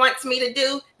God wants me to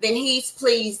do, then he's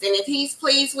pleased. And if he's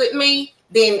pleased with me,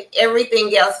 then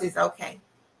everything else is okay.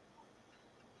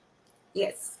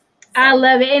 Yes. I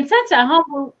love it. And such a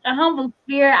humble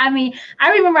spirit. I mean,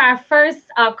 I remember our first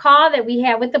call that we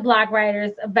had with the blog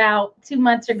writers about 2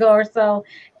 months ago or so.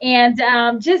 And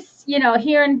just, you know,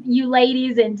 hearing you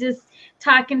ladies and just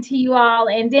talking to you all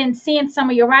and then seeing some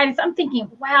of your writings, I'm thinking,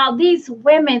 wow, these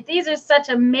women, these are such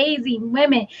amazing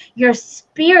women. Your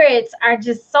spirits are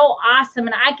just so awesome.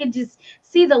 And I could just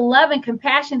see the love and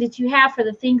compassion that you have for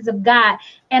the things of God.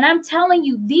 And I'm telling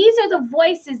you, these are the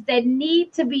voices that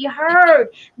need to be heard.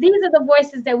 These are the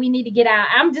voices that we need to get out.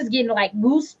 I'm just getting like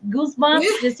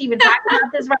goosebumps just even talking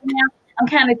about this right now. I'm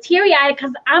kind of teary-eyed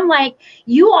because I'm like,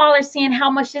 you all are seeing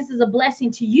how much this is a blessing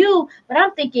to you, but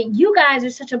I'm thinking you guys are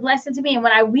such a blessing to me. And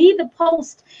when I read the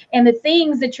post and the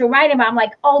things that you're writing about, I'm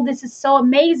like, oh, this is so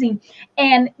amazing.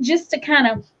 And just to kind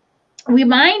of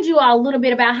remind you all a little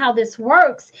bit about how this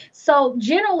works. So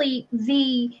generally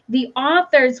the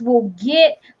authors will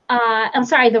get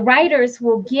the writers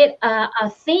will get a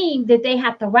theme that they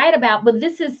have to write about, but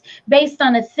this is based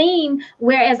on a theme,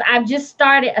 whereas I've just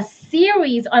started a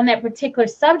series on that particular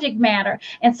subject matter.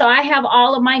 And so I have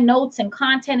all of my notes and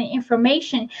content and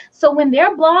information. So when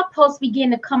their blog posts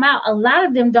begin to come out, a lot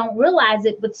of them don't realize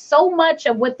it, but so much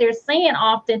of what they're saying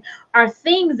often are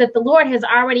things that the Lord has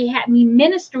already had me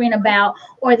ministering about,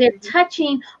 or they're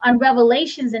touching on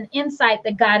revelations and insight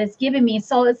that God has given me.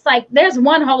 So it's like there's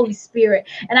one Holy Spirit.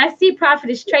 And I see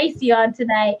Prophetess Tracy on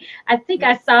tonight. I think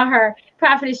I saw her,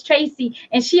 Prophetess Tracy,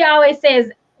 and she always says,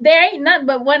 there ain't nothing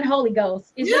but one Holy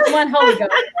Ghost. It's just one Holy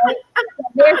Ghost. Right? So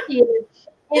there she is.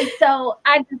 And so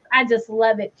I just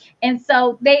love it. And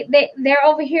so they're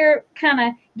over here kind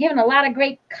of giving a lot of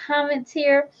great comments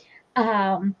here.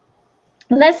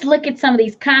 Let's look at some of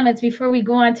these comments before we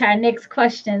go on to our next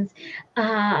questions.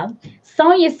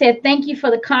 Sonia said, thank you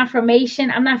for the confirmation.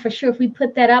 I'm not for sure if we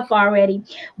put that up already,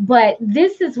 but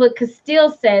this is what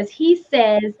Castile says. He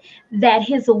says that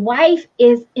his wife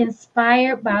is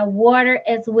inspired by water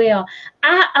as well.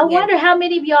 I wonder how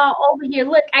many of y'all over here,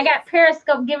 look, I got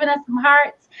Periscope giving us some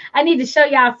hearts. I need to show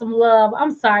y'all some love.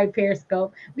 I'm sorry,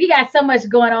 Periscope. We got so much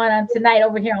going on tonight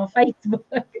over here on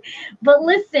Facebook. But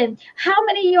listen, how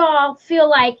many of y'all feel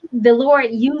like the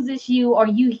Lord uses you, or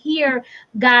you hear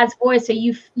God's voice, or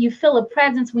you feel a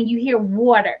presence when you hear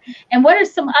water? And what are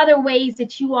some other ways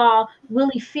that you all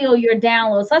really feel your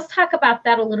downloads? Let's talk about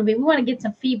that a little bit. We want to get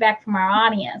some feedback from our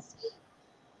audience.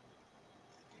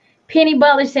 Penny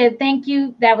Butler said, thank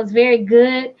you. That was very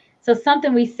good. So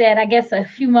something we said, I guess, a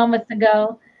few moments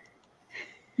ago.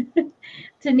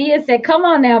 Tania said, come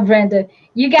on now, Brenda.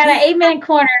 You got an amen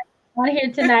corner on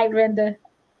here tonight, Brenda.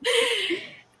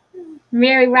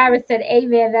 Mary Roberts said,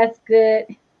 amen. That's good.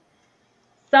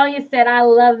 Sonia said, I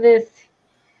love this.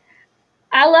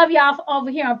 I love y'all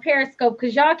over here on Periscope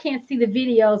because y'all can't see the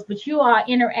videos, but you all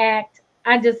interact.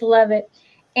 I just love it.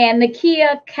 And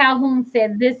Nakia Calhoun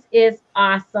said, this is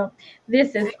awesome.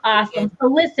 This is awesome. So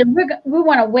listen, we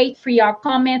want to wait for y'all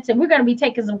comments, and we're going to be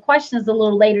taking some questions a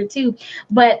little later too.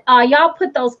 But y'all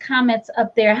put those comments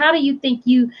up there. How do you think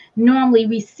you normally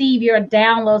receive your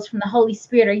downloads from the Holy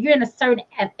Spirit? Are you in a certain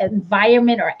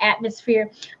environment or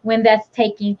atmosphere when that's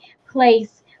taking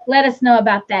place? Let us know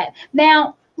about that.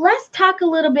 Now, let's talk a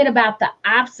little bit about the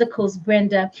obstacles,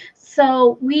 Brenda.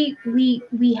 So we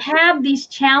have these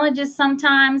challenges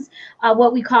sometimes,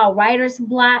 what we call writer's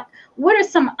block. What are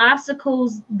some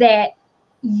obstacles that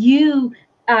you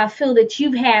feel that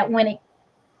you've had when it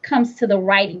comes to the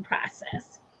writing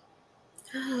process?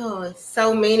 Oh,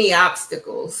 so many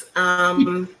obstacles.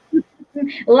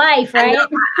 Life, right?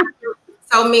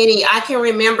 So many. I can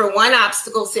remember one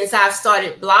obstacle since I've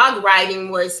started blog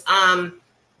writing was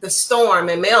the storm,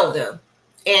 Imelda.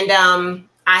 And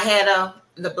I had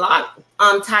the blog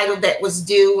title that was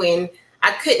due, and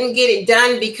I couldn't get it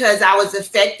done because I was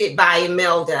affected by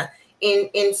Imelda.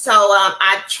 And so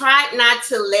I tried not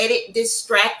to let it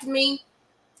distract me.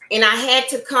 And I had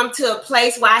to come to a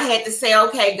place where I had to say,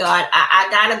 okay, God, I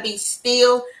got to be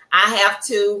still. I have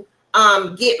to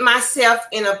get myself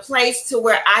in a place to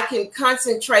where I can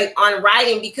concentrate on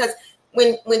writing, because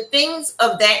when things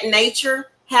of that nature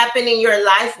happen in your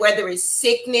life, whether it's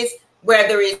sickness,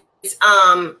 whether it's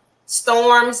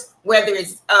storms, whether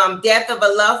it's death of a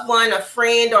loved one, a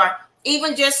friend, or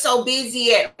even just so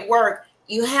busy at work,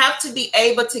 you have to be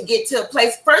able to get to a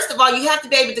place. First of all, you have to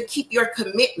be able to keep your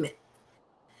commitment.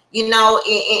 You know,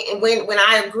 when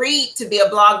I agreed to be a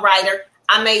blog writer,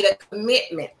 I made a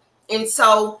commitment. And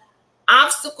so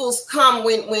obstacles come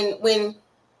when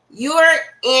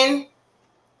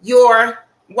you're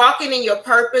walking in your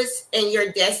purpose and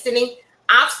your destiny.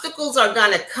 Obstacles are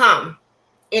going to come.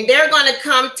 And they're going to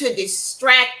come to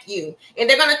distract you. And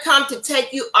they're going to come to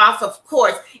take you off of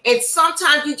course. And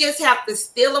sometimes you just have to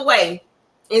steal away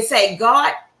and say,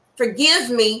 God, forgive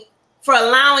me for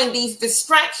allowing these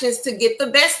distractions to get the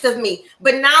best of me.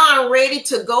 But now I'm ready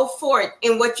to go forth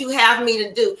in what you have me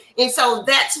to do. And so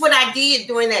that's what I did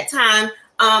during that time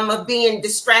of being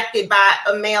distracted by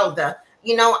Imelda.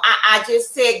 You know, I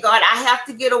just said, God, I have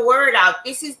to get a word out.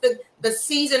 This is the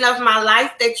season of my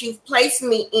life that you've placed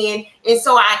me in. And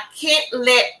so I can't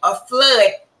let a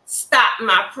flood stop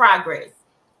my progress.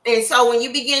 And so when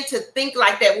you begin to think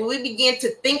like that, when we begin to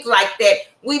think like that,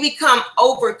 we become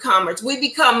overcomers. We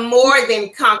become more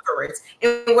than conquerors.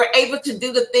 And we're able to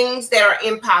do the things that are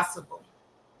impossible.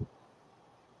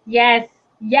 Yes,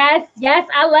 yes, yes.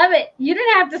 I love it. You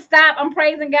didn't have to stop. I'm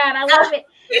praising God. I love it.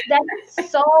 That is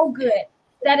so good.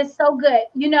 That is so good.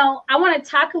 You know, I want to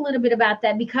talk a little bit about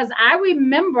that because I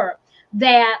remember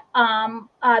that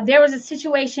there was a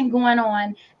situation going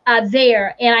on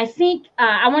there, and I think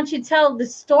I want you to tell the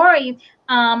story.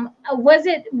 Was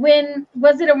it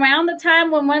around the time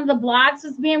when one of the blogs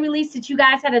was being released that you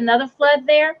guys had another flood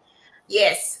there?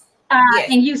 Yes. Yes.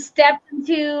 And you stepped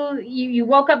into, you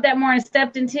woke up that morning,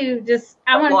 stepped into just,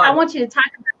 I want you to talk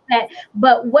about that.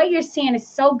 But what you're saying is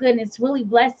so good, and it's really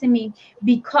blessing me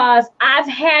because I've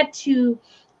had to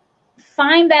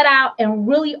find that out and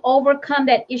really overcome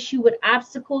that issue with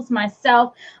obstacles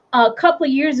myself. A couple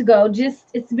of years ago,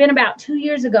 it's been about 2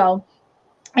 years ago,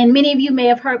 and many of you may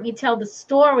have heard me tell the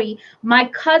story. My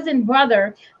cousin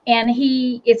brother, and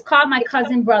he is called my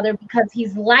cousin brother because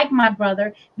he's like my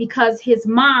brother, because his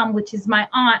mom, which is my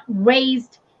aunt,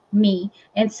 raised me.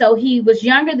 And so he was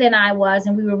younger than I was,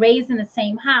 and we were raised in the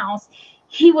same house.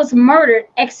 He was murdered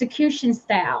execution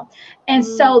style. And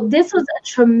so this was a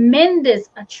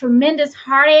tremendous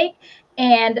heartache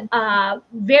and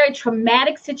very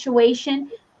traumatic situation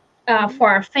for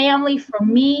our family, for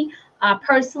me.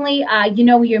 Personally, you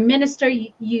know, when you're a minister,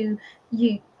 you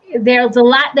there's a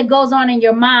lot that goes on in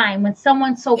your mind when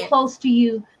someone so close to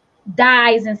you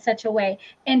dies in such a way.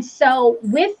 And so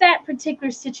with that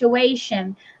particular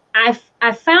situation,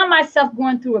 I found myself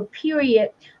going through a period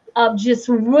of just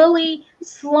really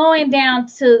slowing down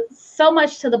to so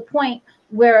much to the point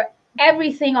where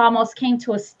everything almost came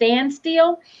to a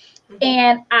standstill.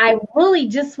 And I really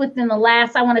just within the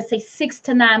last, I want to say 6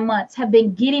 to 9 months, have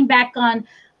been getting back on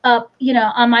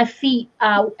my feet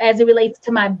as it relates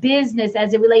to my business,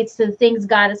 as it relates to the things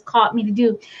God has called me to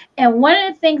do. And one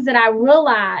of the things that I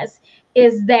realized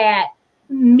is that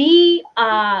me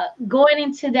going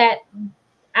into that,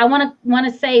 I want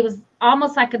to say it was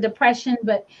almost like a depression,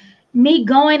 but me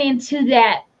going into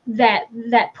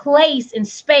that place and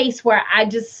space where I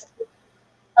just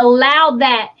allowed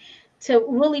that to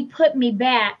really put me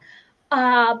back.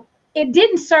 It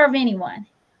didn't serve anyone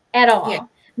at all. Yeah.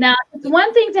 Now, it's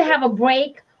one thing to have a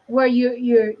break where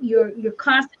you're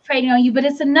concentrating on you, but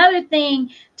it's another thing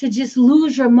to just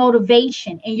lose your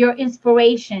motivation and your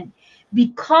inspiration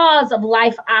because of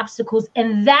life obstacles.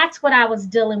 And that's what I was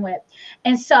dealing with.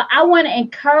 And so I want to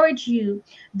encourage you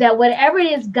that whatever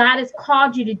it is God has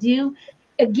called you to do,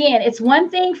 again, it's one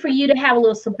thing for you to have a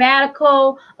little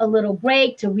sabbatical, a little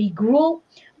break to regroup,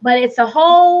 but it's a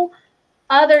whole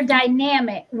other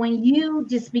dynamic when you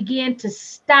just begin to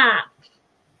stop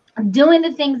doing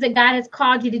the things that God has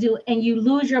called you to do and you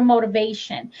lose your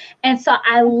motivation. And so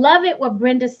I love it what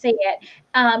Brenda said.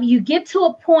 You get to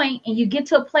a point and you get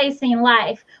to a place in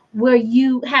life where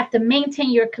you have to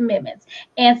maintain your commitments.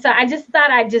 And so I just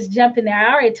thought I'd just jump in there.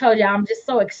 I already told you I'm just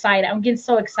so excited. I'm getting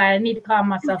so excited. I need to calm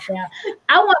myself down.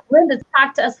 I want Brenda to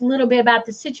talk to us a little bit about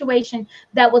the situation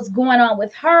that was going on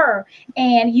with her.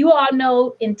 And you all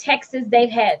know in Texas, they've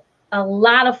had a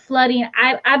lot of flooding.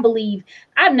 I believe,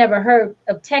 I've never heard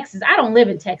of Texas. I don't live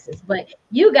in Texas, but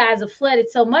you guys have flooded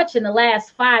so much in the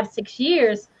last 5-6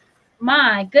 years.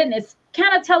 My goodness.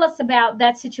 Kind of tell us about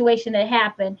that situation that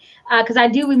happened, because I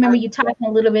do remember you talking a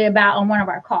little bit about on one of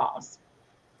our calls.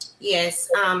 Yes.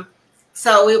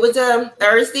 So it was a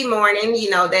Thursday morning, you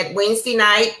know, that Wednesday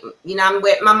night, you know, I'm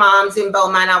with my mom's in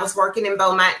Beaumont. I was working in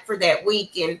Beaumont for that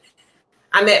week, and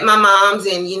I met my mom's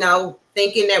and, you know,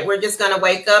 thinking that we're just going to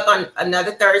wake up on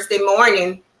another Thursday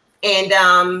morning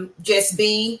and just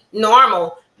be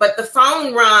normal. But the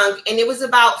phone rung, and it was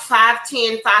about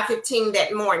 5:10, 5:15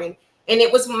 that morning. And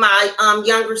it was my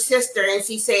younger sister, and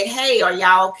she said, "Hey, are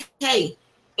y'all okay?"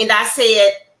 And I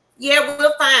said, "Yeah,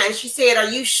 we're fine." She said, "Are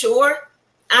you sure?"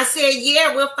 I said,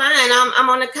 "Yeah, we're fine. I'm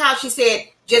on the couch." She said,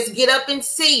 "Just get up and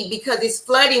see, because it's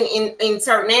flooding in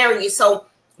certain areas." So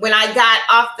when I got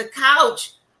off the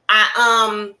couch,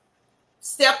 I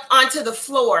stepped onto the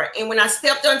floor. And when I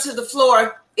stepped onto the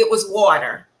floor, it was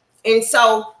water. And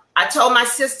so I told my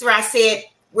sister, I said,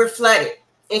 "We're flooded."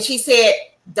 And she said,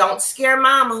 "Don't scare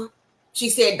mama." She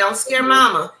said, "Don't scare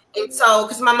mama." And so,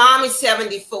 because my mom is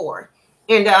 74,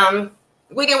 and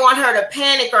we didn't want her to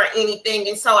panic or anything.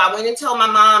 And so I went and told my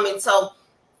mom. And so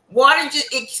water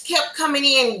it kept coming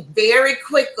in very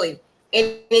quickly.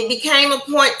 And it became a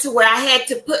point to where I had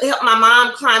to help my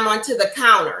mom climb onto the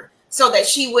counter so that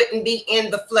she wouldn't be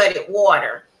in the flooded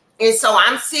water. And so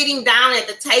I'm sitting down at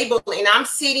the table and I'm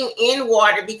sitting in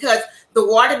water because the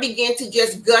water began to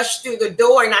just gush through the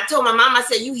door. And I told my mom, I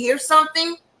said, you hear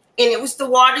something? And it was the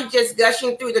water just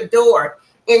gushing through the door.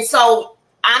 And so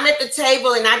I'm at the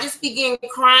table and I just began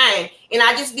crying and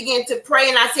I just began to pray.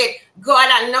 And I said, God,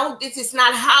 I know this is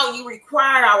not how you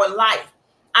require our life.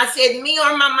 I said, me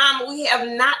or my mama, we have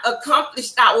not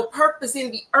accomplished our purpose in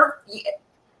the earth yet.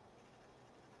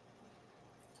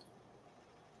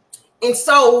 And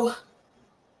so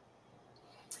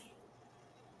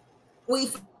we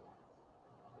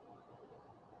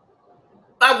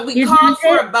called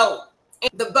for a boat.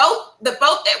 And the boat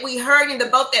that we heard and the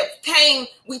boat that came,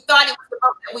 we thought it was the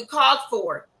boat that we called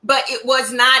for, but it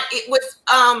was not. It was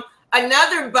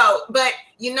another boat. But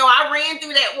you know, I ran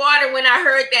through that water when I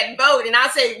heard that boat, and I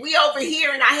said, "We over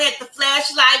here," and I had the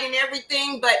flashlight and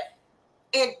everything. But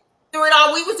and through it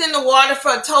all, we was in the water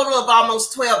for a total of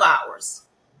almost 12 hours.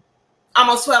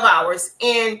 Almost 12 hours.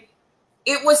 And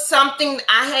it was something,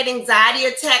 I had anxiety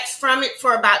attacks from it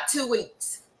for about 2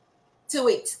 weeks. 2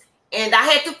 weeks. And I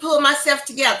had to pull myself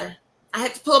together. I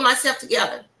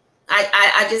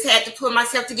just had to pull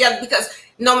myself together because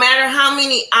no matter how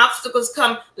many obstacles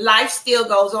come, life still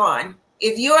goes on.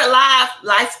 If you're alive,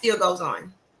 life still goes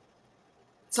on.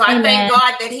 So I thank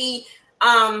God that he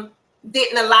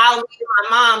didn't allow me and my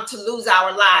mom to lose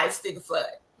our lives through the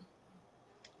flood.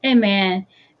 Amen.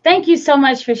 Thank you so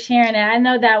much for sharing that. I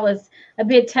know that was a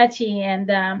bit touchy, and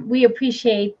we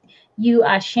appreciate you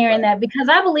sharing that, because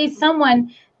I believe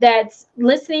someone that's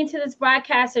listening to this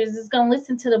broadcast or is going to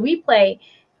listen to the replay,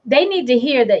 they need to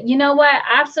hear that, you know what,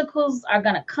 obstacles are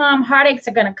going to come, heartaches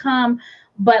are going to come,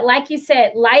 but like you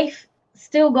said, life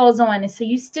still goes on. And so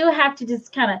you still have to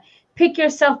just kind of pick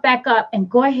yourself back up and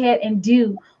go ahead and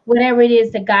do whatever it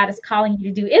is that God is calling you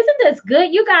to do. Isn't this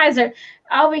good? You guys are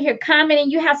over here commenting.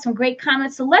 You have some great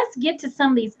comments. So let's get to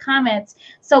some of these comments.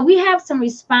 So we have some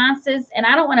responses, and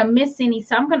I don't want to miss any.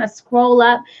 So I'm going to scroll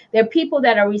up. There are people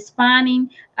that are responding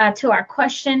to our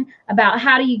question about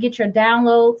how do you get your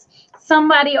downloads.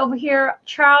 Somebody over here,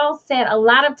 Charles, said a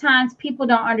lot of times people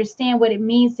don't understand what it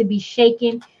means to be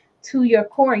shaken to your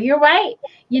core. You're right.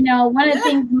 You know, one of the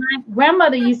things my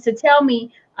grandmother used to tell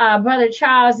me, Brother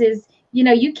Charles, is, you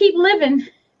know, you keep living,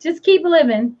 just keep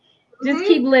living, just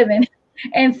keep living.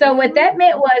 And so what that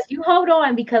meant was you hold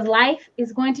on, because life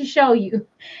is going to show you.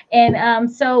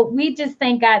 And so we just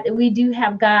thank God that we do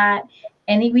have God,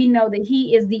 and we know that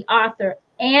he is the author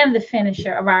and the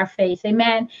finisher of our faith.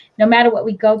 Amen. No matter what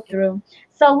we go through.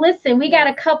 So listen, we got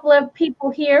a couple of people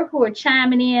here who are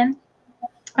chiming in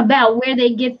about where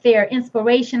they get their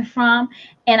inspiration from,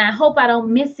 and I hope I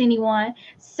don't miss anyone.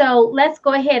 So let's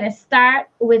go ahead and start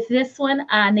with this one.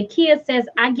 Nakia says,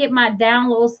 I get my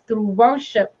downloads through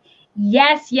worship.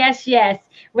 Yes, yes, yes.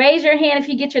 Raise your hand if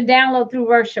you get your download through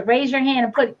worship. Raise your hand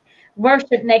and put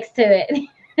worship next to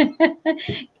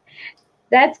it.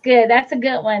 That's good. That's a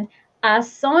good one.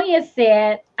 Sonia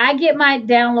said, I get my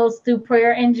downloads through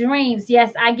prayer and dreams.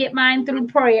 Yes, I get mine through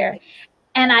prayer.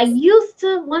 And I used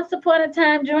to once upon a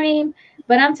time dream,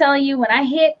 but I'm telling you, when I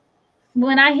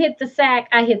hit the sack,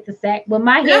 I hit the sack. When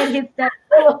my head hits that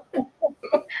pillow,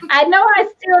 I know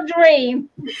I still dream,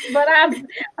 but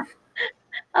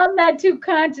I'm not too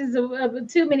conscious of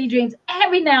too many dreams.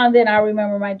 Every now and then I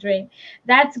remember my dream.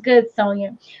 That's good,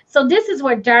 Sonia. So this is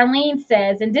what Darlene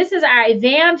says, and this is our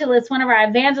evangelist, one of our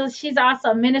evangelists. She's also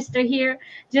a minister here,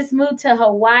 just moved to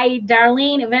Hawaii.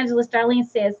 Evangelist Darlene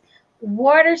says,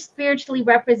 water spiritually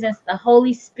represents the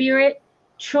Holy Spirit,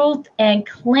 truth, and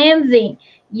cleansing.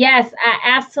 Yes, I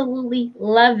absolutely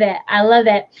love that. I love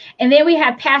that. And then we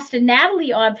have Pastor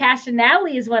Natalie on. Pastor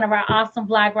Natalie is one of our awesome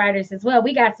blog writers as well.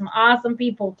 We got some awesome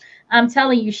people. I'm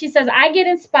telling you. She says, I get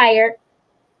inspired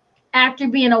after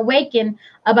being awakened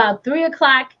about 3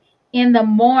 o'clock in the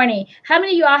morning. How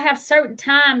many of you all have certain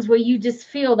times where you just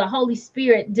feel the Holy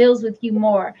Spirit deals with you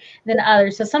more than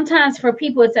others? So sometimes for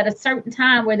people, it's at a certain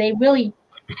time where they really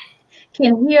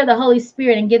can hear the Holy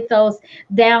Spirit and get those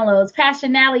downloads. Pastor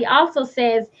Natalie also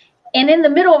says, and in the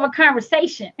middle of a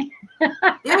conversation.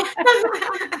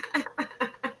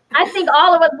 I think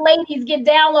all of us ladies get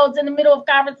downloads in the middle of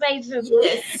conversations,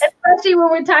 yes. Especially when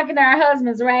we're talking to our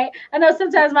husbands, right? I know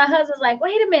sometimes my husband's like,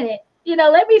 wait a minute,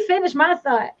 let me finish my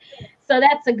thought. So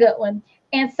that's a good one.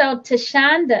 And so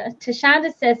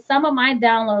Tashonda says, some of my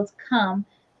downloads come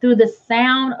through the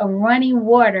sound of running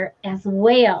water as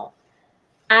well.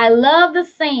 I love the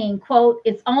saying, quote,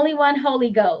 it's only one Holy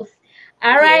Ghost.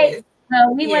 All right. Yes.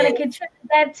 So we want to contribute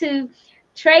that to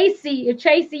Tracy. If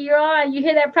Tracy, you're on, you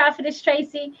hear that, Prophetess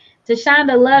Tracy?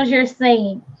 Tashonda loves your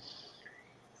saying.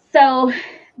 So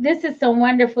this is some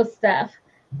wonderful stuff.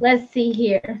 Let's see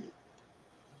here.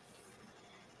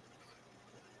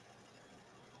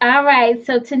 All right.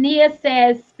 So Tania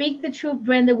says, "Speak the truth,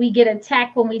 Brenda. We get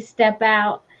attacked when we step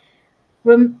out."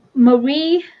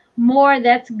 Marie Moore,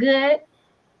 that's good.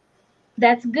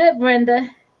 That's good, Brenda.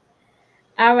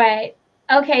 All right.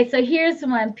 Okay, so here's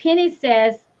one. Penny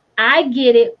says, "I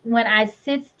get it when I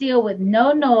sit still with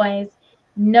no noise,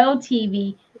 no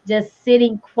TV, just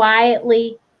sitting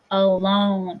quietly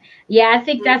alone." Yeah, I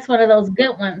think that's one of those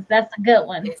good ones. That's a good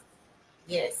one. Yes.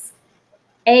 Yes.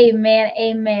 Amen.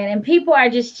 Amen. And people are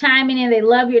just chiming in. They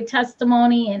love your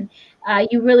testimony, and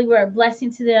you really were a blessing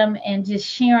to them and just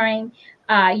sharing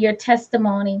your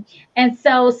testimony. And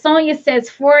so Sonia says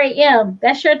 4 a.m.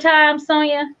 That's your time,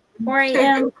 Sonia? 4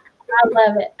 a.m. I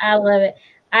love it. I love it.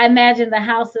 I imagine the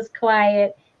house is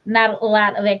quiet, not a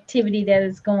lot of activity that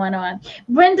is going on.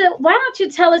 Brenda, why don't you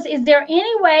tell us, is there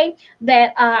any way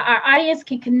that our audience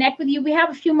can connect with you? We have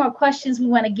a few more questions we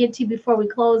want to get to before we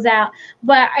close out,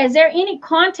 but is there any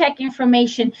contact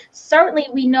information? Certainly,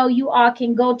 we know you all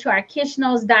can go to our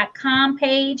kishknows.com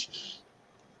page.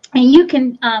 And you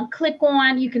can click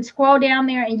on, you can scroll down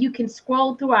there and you can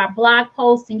scroll through our blog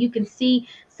posts and you can see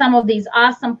some of these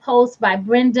awesome posts by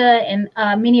Brenda and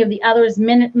many of the others,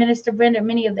 Minister Brenda,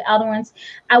 many of the other ones.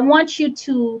 I want you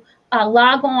to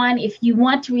log on. If you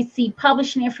want to receive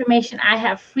publishing information, I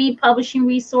have free publishing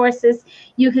resources.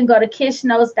 You can go to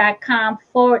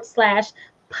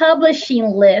kishknows.com/publishing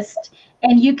list.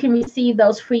 And you can receive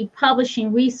those free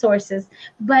publishing resources.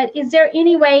 But is there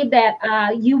any way that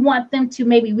you want them to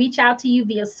maybe reach out to you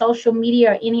via social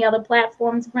media or any other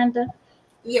platforms, Brenda?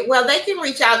 Yeah, well, they can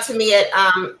reach out to me at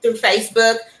through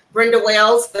Facebook, Brenda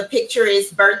Wells. The picture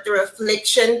is Birth Through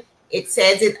Affliction. It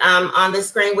says it on the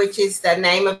screen, which is the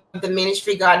name of the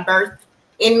ministry, God Birthed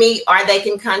in Me. Or they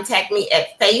can contact me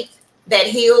at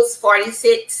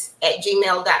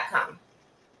faiththatheals46@gmail.com.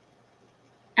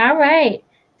 All right.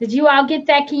 Did you all get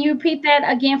that? Can you repeat that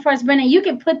again for us, Brenda? You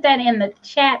can put that in the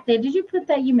chat there. Did you put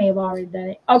that? You may have already done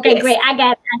it. Okay, yes. Great. I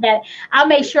got it. I'll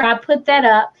make sure I put that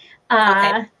up.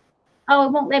 Okay. Oh,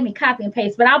 it won't let me copy and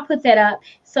paste, but I'll put that up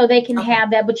so they can have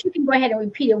that. But you can go ahead and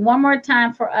repeat it one more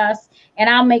time for us, and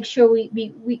I'll make sure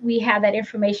we have that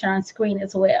information on screen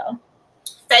as well.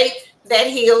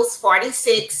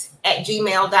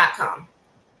 faiththatheals46@gmail.com.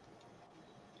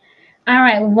 All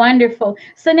right, wonderful.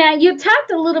 So now you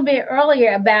talked a little bit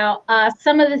earlier about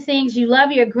some of the things you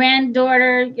love your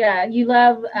granddaughter. You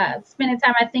love spending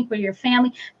time, I think, with your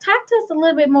family. Talk to us a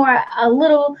little bit more,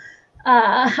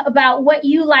 about what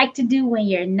you like to do when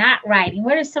you're not writing.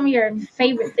 What are some of your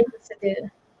favorite things to do?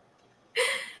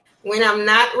 When I'm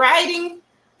not writing,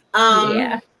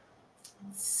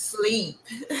 sleep.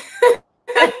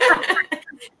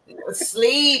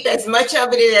 Sleep as much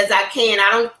of it as I can.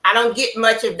 I don't get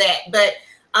much of that, but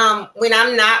when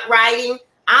I'm not writing,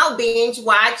 I'll binge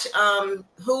watch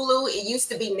Hulu. It used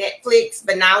to be Netflix,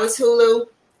 but now it's Hulu.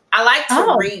 I like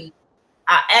to read.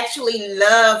 I actually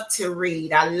love to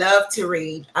read. I love to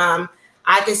read. I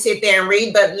can sit there and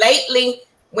read, but lately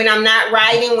when I'm not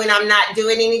writing, when I'm not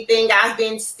doing anything, I've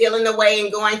been stealing away and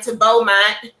going to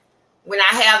Beaumont when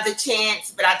I have the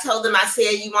chance. But I told them, I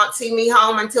said, you won't see me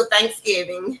home until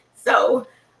Thanksgiving. So,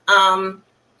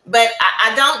 but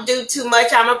I don't do too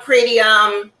much. I'm a pretty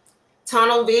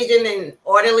tunnel vision and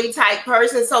orderly type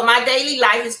person. So my daily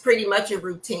life is pretty much a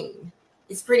routine.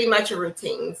 It's pretty much a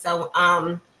routine. So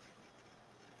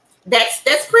that's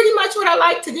pretty much what I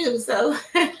like to do. So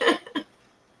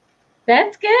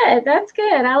That's good. That's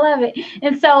good. I love it.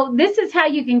 And so this is how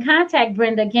you can contact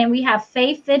Brenda. Again, we have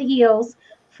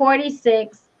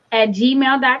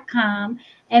faiththatheals46@gmail.com.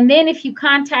 And then if you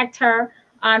contact her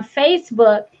on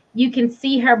Facebook, you can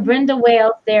see her, Brenda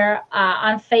Wells, there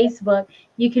on Facebook.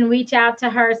 You can reach out to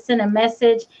her, send a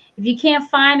message. If you can't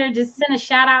find her, just send a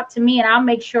shout out to me and I'll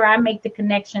make sure I make the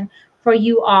connection for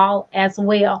you all as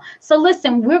well. So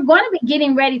listen, we're going to be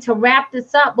getting ready to wrap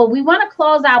this up, but we want to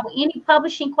close out with any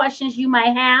publishing questions you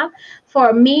might have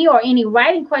for me or any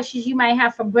writing questions you might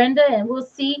have for Brenda, and we'll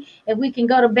see if we can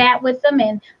go to bat with them,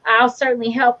 and I'll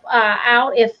certainly help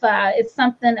out if it's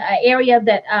something, an area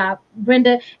that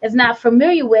Brenda is not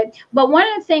familiar with. But one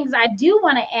of the things I do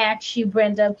want to ask you,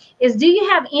 Brenda, is do you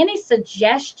have any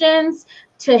suggestions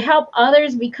to help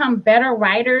others become better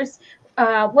writers?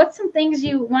 What's some things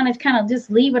you want to kind of just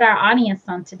leave with our audience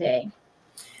on today?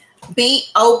 Be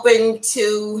open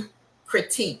to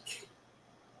critique.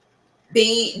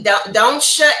 Don't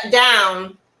shut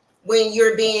down when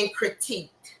you're being critiqued.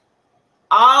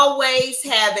 Always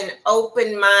have an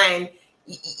open mind.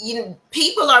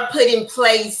 People are put in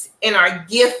place and are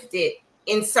gifted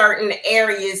in certain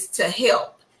areas to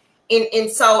help. And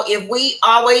so if we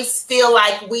always feel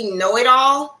like we know it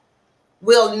all,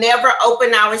 we'll never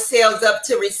open ourselves up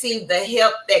to receive the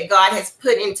help that God has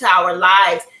put into our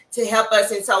lives to help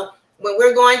us. And so when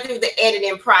we're going through the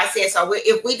editing process, or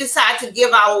if we decide to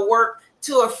give our work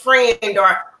to a friend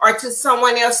or to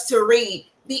someone else to read,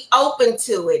 be open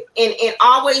to it, and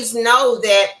always know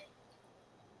that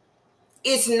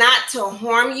it's not to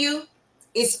harm you,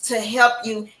 it's to help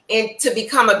you and to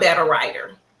become a better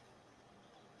writer.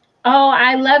 Oh,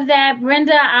 I love that,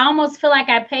 Brenda. I almost feel like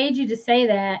I paid you to say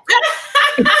that.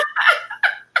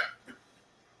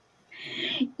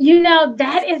 You know,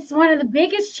 that is one of the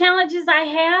biggest challenges I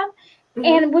have. Mm-hmm.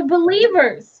 And with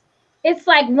believers, it's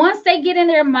like once they get in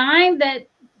their mind that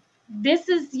this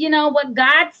is, you know, what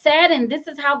God said and this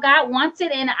is how God wants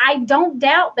it. And I don't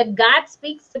doubt that God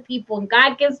speaks to people and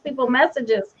God gives people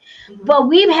messages. Mm-hmm. But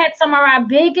we've had some of our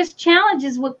biggest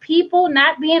challenges with people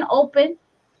not being open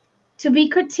to be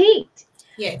critiqued.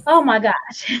 Yes. Oh my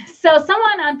gosh. So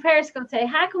someone on Periscope said,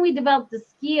 how can we develop the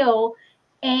skill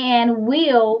and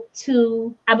will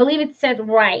to, I believe it said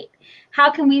write.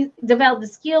 How can we develop the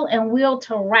skill and will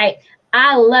to write?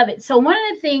 I love it. So one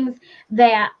of the things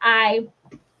that I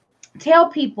tell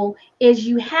people is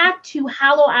you have to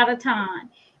hollow out a time.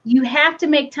 You have to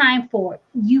make time for it.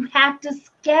 You have to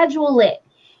schedule it.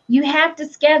 You have to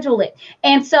schedule it.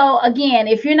 And so, again,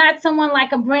 if you're not someone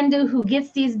like a Brenda who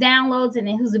gets these downloads and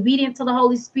who's obedient to the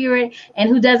Holy Spirit and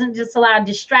who doesn't just allow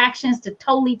distractions to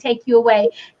totally take you away,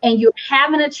 and you're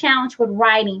having a challenge with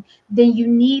writing, then you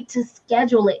need to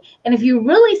schedule it. And if you're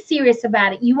really serious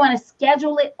about it, you want to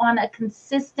schedule it on a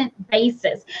consistent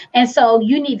basis. And so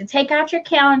you need to take out your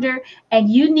calendar and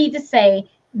you need to say,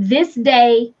 this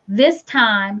day, this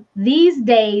time, these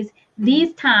days,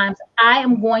 these times, I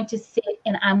am going to sit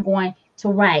and I'm going to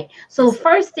write. So the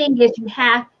first thing is you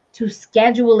have to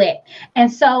schedule it.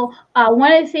 And so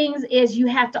one of the things is you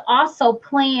have to also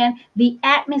plan the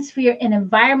atmosphere and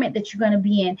environment that you're going to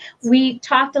be in. We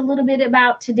talked a little bit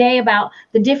about today about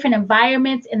the different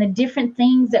environments and the different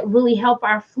things that really help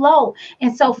our flow.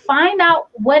 And so find out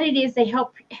what it is that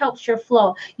helps your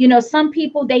flow. You know, some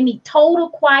people, they need total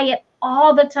quiet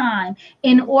all the time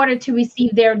in order to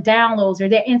receive their downloads or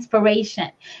their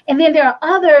inspiration. And then there are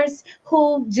others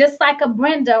who, just like a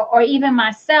Brenda or even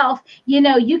myself, you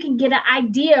know, you can get an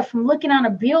idea from looking on a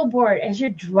billboard as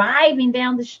you're driving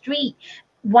down the street,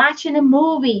 watching a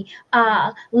movie,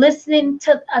 listening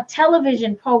to a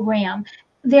television program.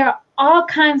 There are all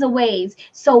kinds of ways.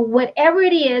 So whatever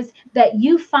it is that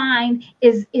you find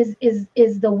is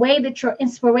the way that your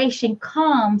inspiration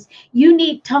comes, you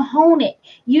need to hone it.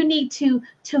 You need to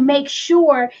make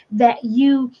sure that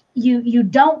you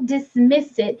don't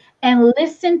dismiss it and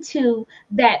listen to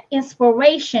that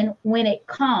inspiration when it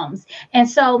comes. And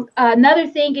so another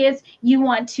thing is you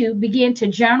want to begin to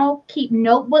journal, keep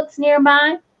notebooks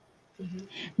nearby.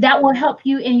 That will help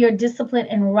you in your discipline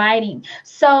in writing.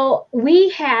 So we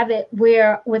have it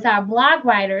where with our blog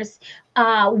writers,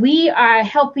 we are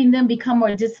helping them become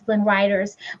more disciplined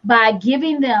writers by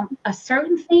giving them a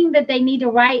certain thing that they need to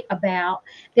write about.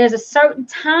 There's a certain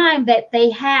time that they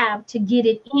have to get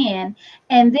it in.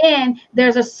 And then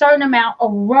there's a certain amount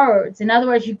of words. In other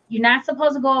words, you're not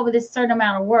supposed to go over this certain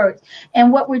amount of words.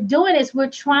 And what we're doing is we're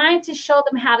trying to show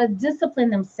them how to discipline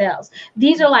themselves.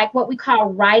 These are like what we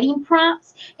call writing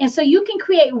prompts. And so you can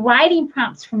create writing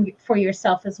prompts for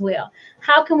yourself as well.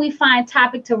 How can we find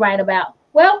topic to write about?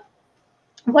 Well,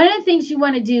 one of the things you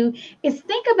want to do is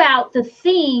think about the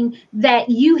theme that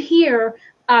you hear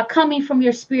coming from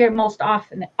your spirit most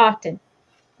often.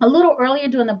 A little earlier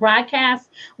during the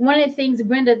broadcast, one of the things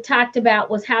Brenda talked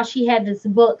about was how she had this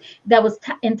book that was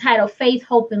entitled Faith,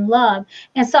 Hope, and Love.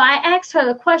 And so I asked her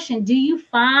the question, do you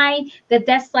find that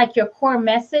that's like your core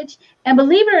message? And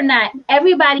believe it or not,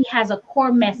 everybody has a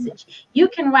core message. You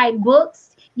can write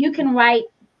books, you can write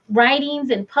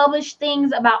writings and publish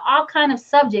things about all kinds of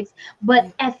subjects,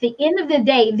 but at the end of the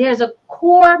day, there's a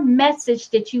core message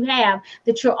that you have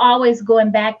that you're always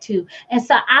going back to. And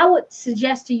so I would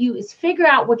suggest to you is figure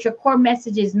out what your core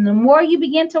message is. And the more you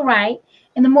begin to write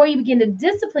and the more you begin to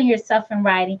discipline yourself in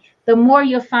writing, the more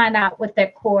you'll find out what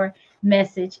that core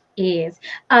message is.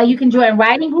 You can join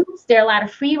writing groups. There are a lot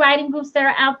of free writing groups that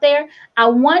are out there. I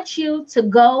want you to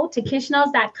go to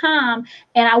kishknows.com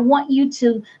and I want you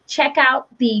to check out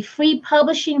the free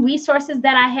publishing resources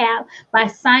that I have by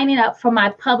signing up for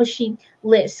my publishing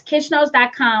list.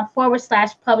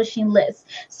 kishknows.com/publishing list.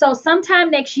 So sometime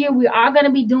next year, we are going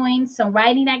to be doing some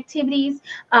writing activities.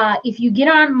 If you get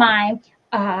on my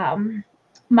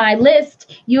my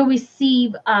list, you'll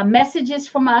receive messages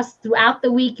from us throughout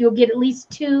the week. You'll get at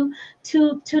least two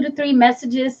to three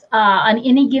messages on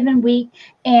any given week.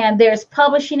 And there's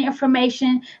publishing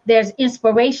information. There's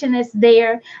inspiration that's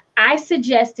there. I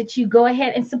suggest that you go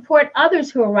ahead and support others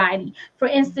who are writing. For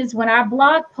instance, when our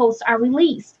blog posts are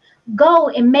released, go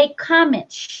and make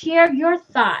comments, share your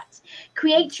thoughts,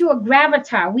 create you a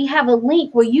gravatar. We have a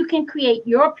link where you can create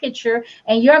your picture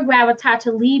and your gravatar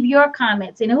to leave your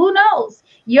comments. And who knows,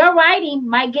 your writing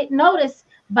might get noticed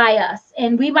by us,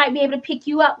 and we might be able to pick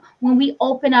you up when we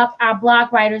open up our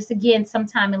blog writers again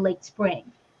sometime in late spring.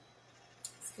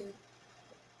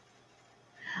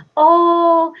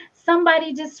 Oh,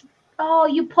 somebody just, oh,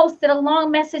 you posted a long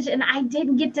message and I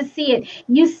didn't get to see it.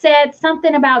 You said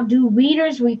something about, do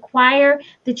readers require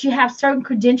that you have certain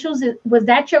credentials? Was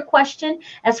that your question?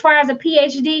 As far as a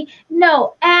PhD?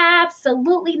 No,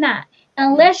 absolutely not.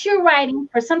 Unless you're writing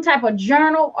for some type of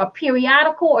journal or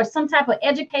periodical or some type of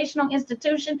educational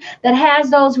institution that has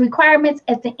those requirements,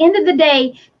 at the end of the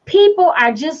day, people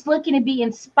are just looking to be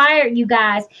inspired, you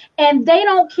guys, and they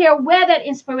don't care where that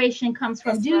inspiration comes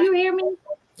from. Do you hear me?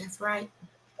 That's right.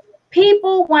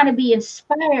 People want to be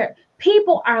inspired.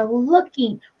 People are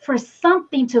looking for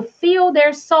something to fill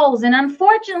their souls, and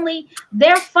unfortunately,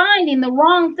 they're finding the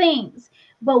wrong things.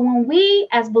 But when we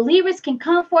as believers can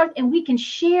come forth and we can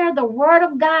share the word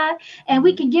of God and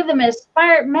we can give them an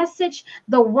inspired message,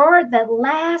 the word that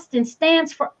lasts and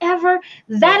stands forever,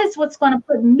 that is what's going to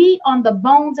put meat on the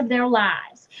bones of their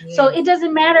lives. Yeah. So it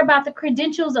doesn't matter about the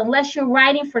credentials unless you're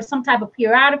writing for some type of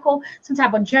periodical, some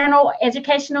type of journal,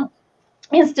 educational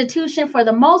institution. For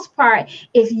the most part,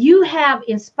 if you have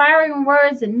inspiring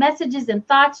words and messages and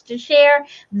thoughts to share,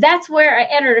 that's where an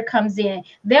editor comes in.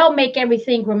 They'll make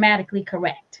everything grammatically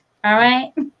correct. All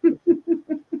right.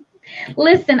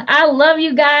 Listen, I love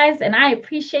you guys and I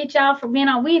appreciate y'all for being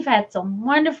on. We've had some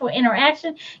wonderful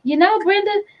interaction. You know,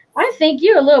 Brenda, I think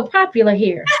you're a little popular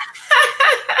here.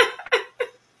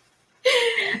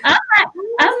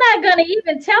 I'm not going to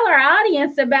even tell our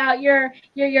audience about your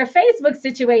Facebook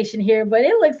situation here, but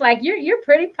it looks like you're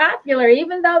pretty popular,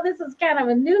 even though this is kind of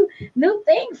a new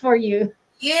thing for you.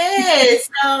 Yes,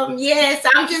 yes.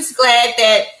 I'm just glad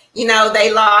that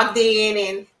they logged in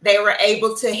and they were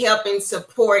able to help and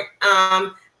support.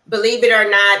 Believe it or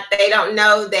not, they don't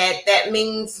know that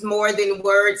means more than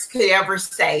words could ever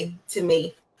say to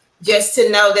me. Just to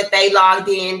know that they logged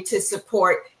in to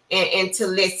support and to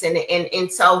listen.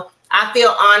 And so I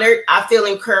feel honored. I feel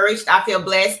encouraged. I feel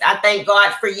blessed. I thank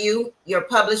God for you, your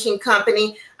publishing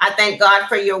company. I thank God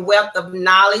for your wealth of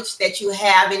knowledge that you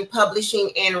have in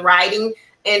publishing and writing,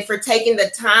 and for taking the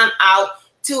time out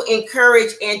to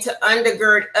encourage and to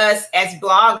undergird us as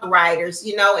blog writers,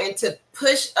 and to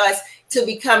push us to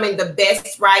becoming the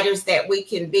best writers that we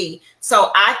can be.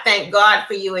 So I thank God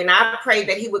for you, and I pray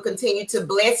that he will continue to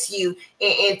bless you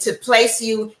and to place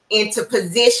you into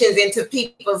positions, into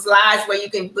people's lives where you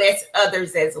can bless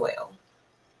others as well.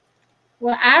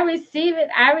 Well, I receive it.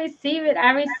 I receive it.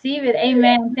 I receive it.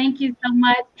 Amen. Thank you so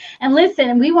much. And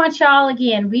listen, we want y'all,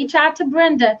 again, reach out to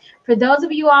Brenda. For those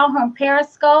of you all who are on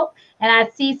Periscope, and I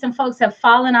see some folks have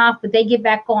fallen off, but they get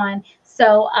back on.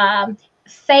 So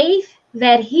Faith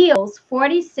That Heals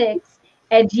 46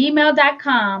 at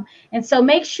gmail.com. And so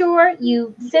make sure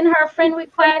you send her a friend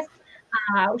request.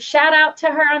 Shout out to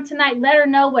her on tonight. Let her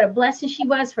know what a blessing she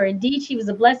was. For indeed, she was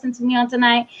a blessing to me on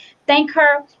tonight. Thank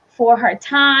her for her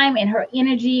time and her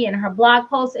energy and her blog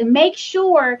posts. And make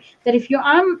sure that if you're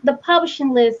on the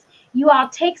publishing list, you all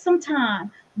take some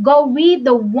time. Go read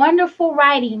the wonderful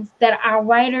writings that our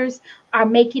writers are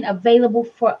making available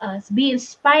for us. Be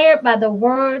inspired by the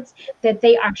words that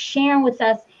they are sharing with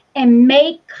us and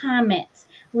make comments.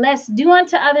 Let's do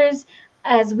unto others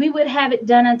as we would have it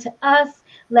done unto us.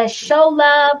 Let's show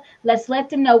love. Let's let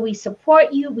them know we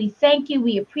support you. We thank you.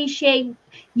 We appreciate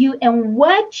you. And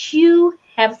what you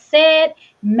have said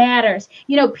matters.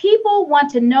 People want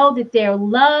to know that they're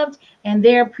loved and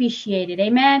they're appreciated.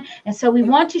 Amen. And so we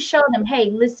want to show them, hey,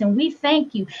 listen, we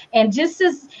thank you. And just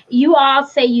as you all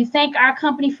say you thank our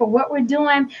company for what we're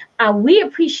doing, we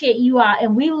appreciate you all,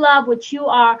 and we love what you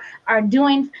are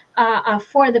doing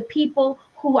for the people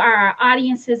who are our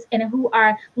audiences and who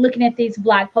are looking at these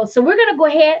blog posts. So we're going to go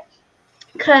ahead,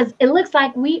 because it looks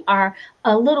like we are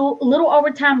a little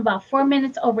over time, about 4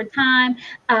 minutes over time.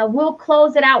 We'll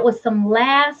close it out with some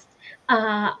last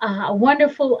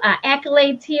wonderful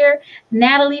accolades here.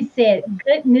 Natalie said,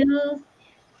 good news.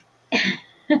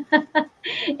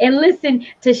 And listen,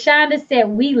 Tashonda said,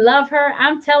 we love her.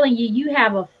 I'm telling you, you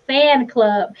have a fan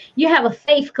club. You have a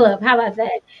faith club. How about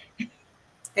that?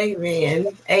 Amen.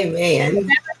 Amen.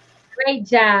 Great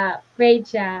job. Great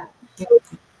job.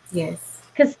 Yes.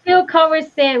 Castile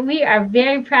Covers said, we are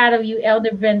very proud of you,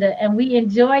 Elder Brenda, and we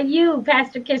enjoy you,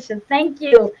 Pastor Kisha. Thank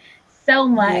you so Yes.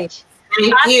 much.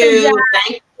 Thank Awesome job. you.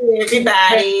 Thank you,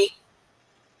 everybody.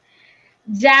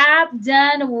 Job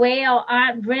done well,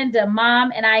 Aunt Brenda,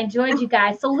 Mom, and I enjoyed you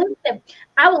guys. So listen,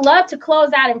 I would love to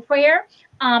close out in prayer.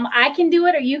 I can do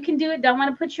it or you can do it. Don't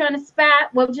want to put you on the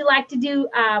spot. What would you like to do,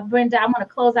 Brenda? I want to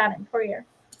close out in prayer.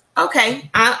 Okay.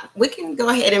 We can go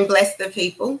ahead and bless the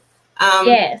people.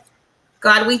 Yes.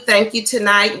 God, we thank you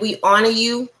tonight. We honor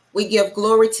you. We give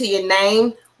glory to your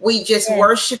name. We just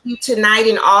worship you tonight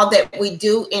in all that we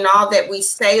do, in all that we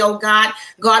say, oh God.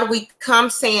 God, we come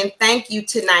saying thank you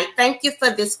tonight. Thank you for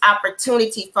this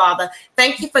opportunity, Father.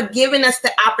 Thank you for giving us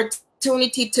the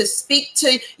opportunity to speak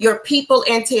to your people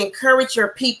and to encourage your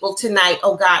people tonight,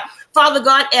 oh God. Father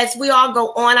God, as we all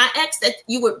go on, I ask that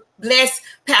you would bless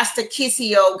Pastor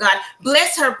Kissy, oh God.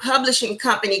 Bless her publishing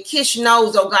company, Kish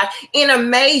Knows, oh God, in a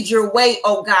major way,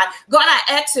 oh God. God, I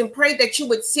ask and pray that you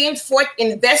would send forth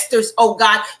investors, oh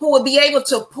God, who will be able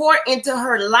to pour into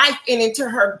her life and into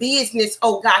her business,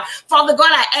 oh God. Father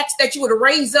God, I ask that you would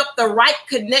raise up the right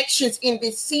connections in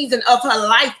this season of her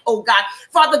life, oh God.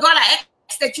 Father God, I ask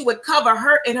that you would cover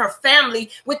her and her family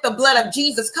with the blood of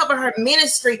Jesus. Cover her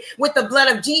ministry with the blood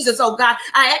of Jesus, oh God.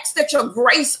 I ask that your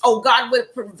grace, oh God, would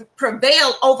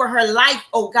prevail over her life,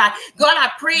 oh God. God,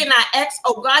 I pray and I ask,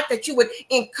 oh God, that you would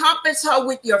encompass her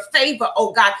with your favor,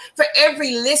 oh God, for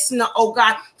every listener, oh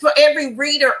God, for every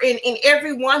reader and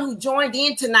everyone who joined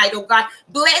in tonight, oh God.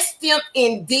 Bless them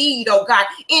indeed, oh God.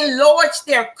 Enlarge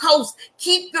their coast.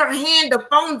 Keep your hand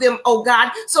upon them, oh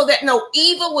God, so that no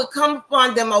evil would come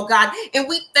upon them, oh God. And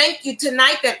we thank you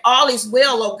tonight that all is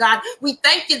well, oh God. We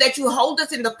thank you that you hold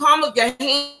us in the palm of your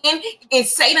hand and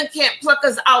Satan can't pluck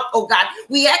us out, oh God.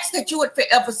 We ask that you would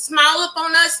forever smile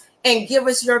upon us and give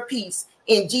us your peace.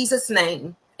 In Jesus'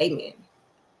 name, amen.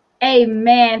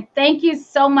 Amen. Thank you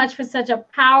so much for such a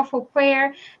powerful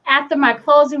prayer. After my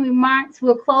closing remarks,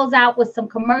 we'll close out with some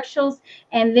commercials,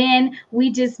 and then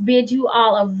we just bid you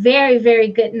all a very, very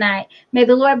good night. May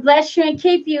the Lord bless you and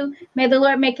keep you. May the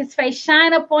Lord make his face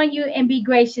shine upon you and be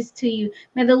gracious to you.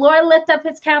 May the Lord lift up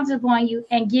his countenance upon you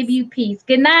and give you peace.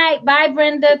 Good night. Bye,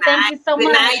 Brenda. Thank you so much.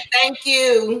 Good night. Thank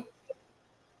you.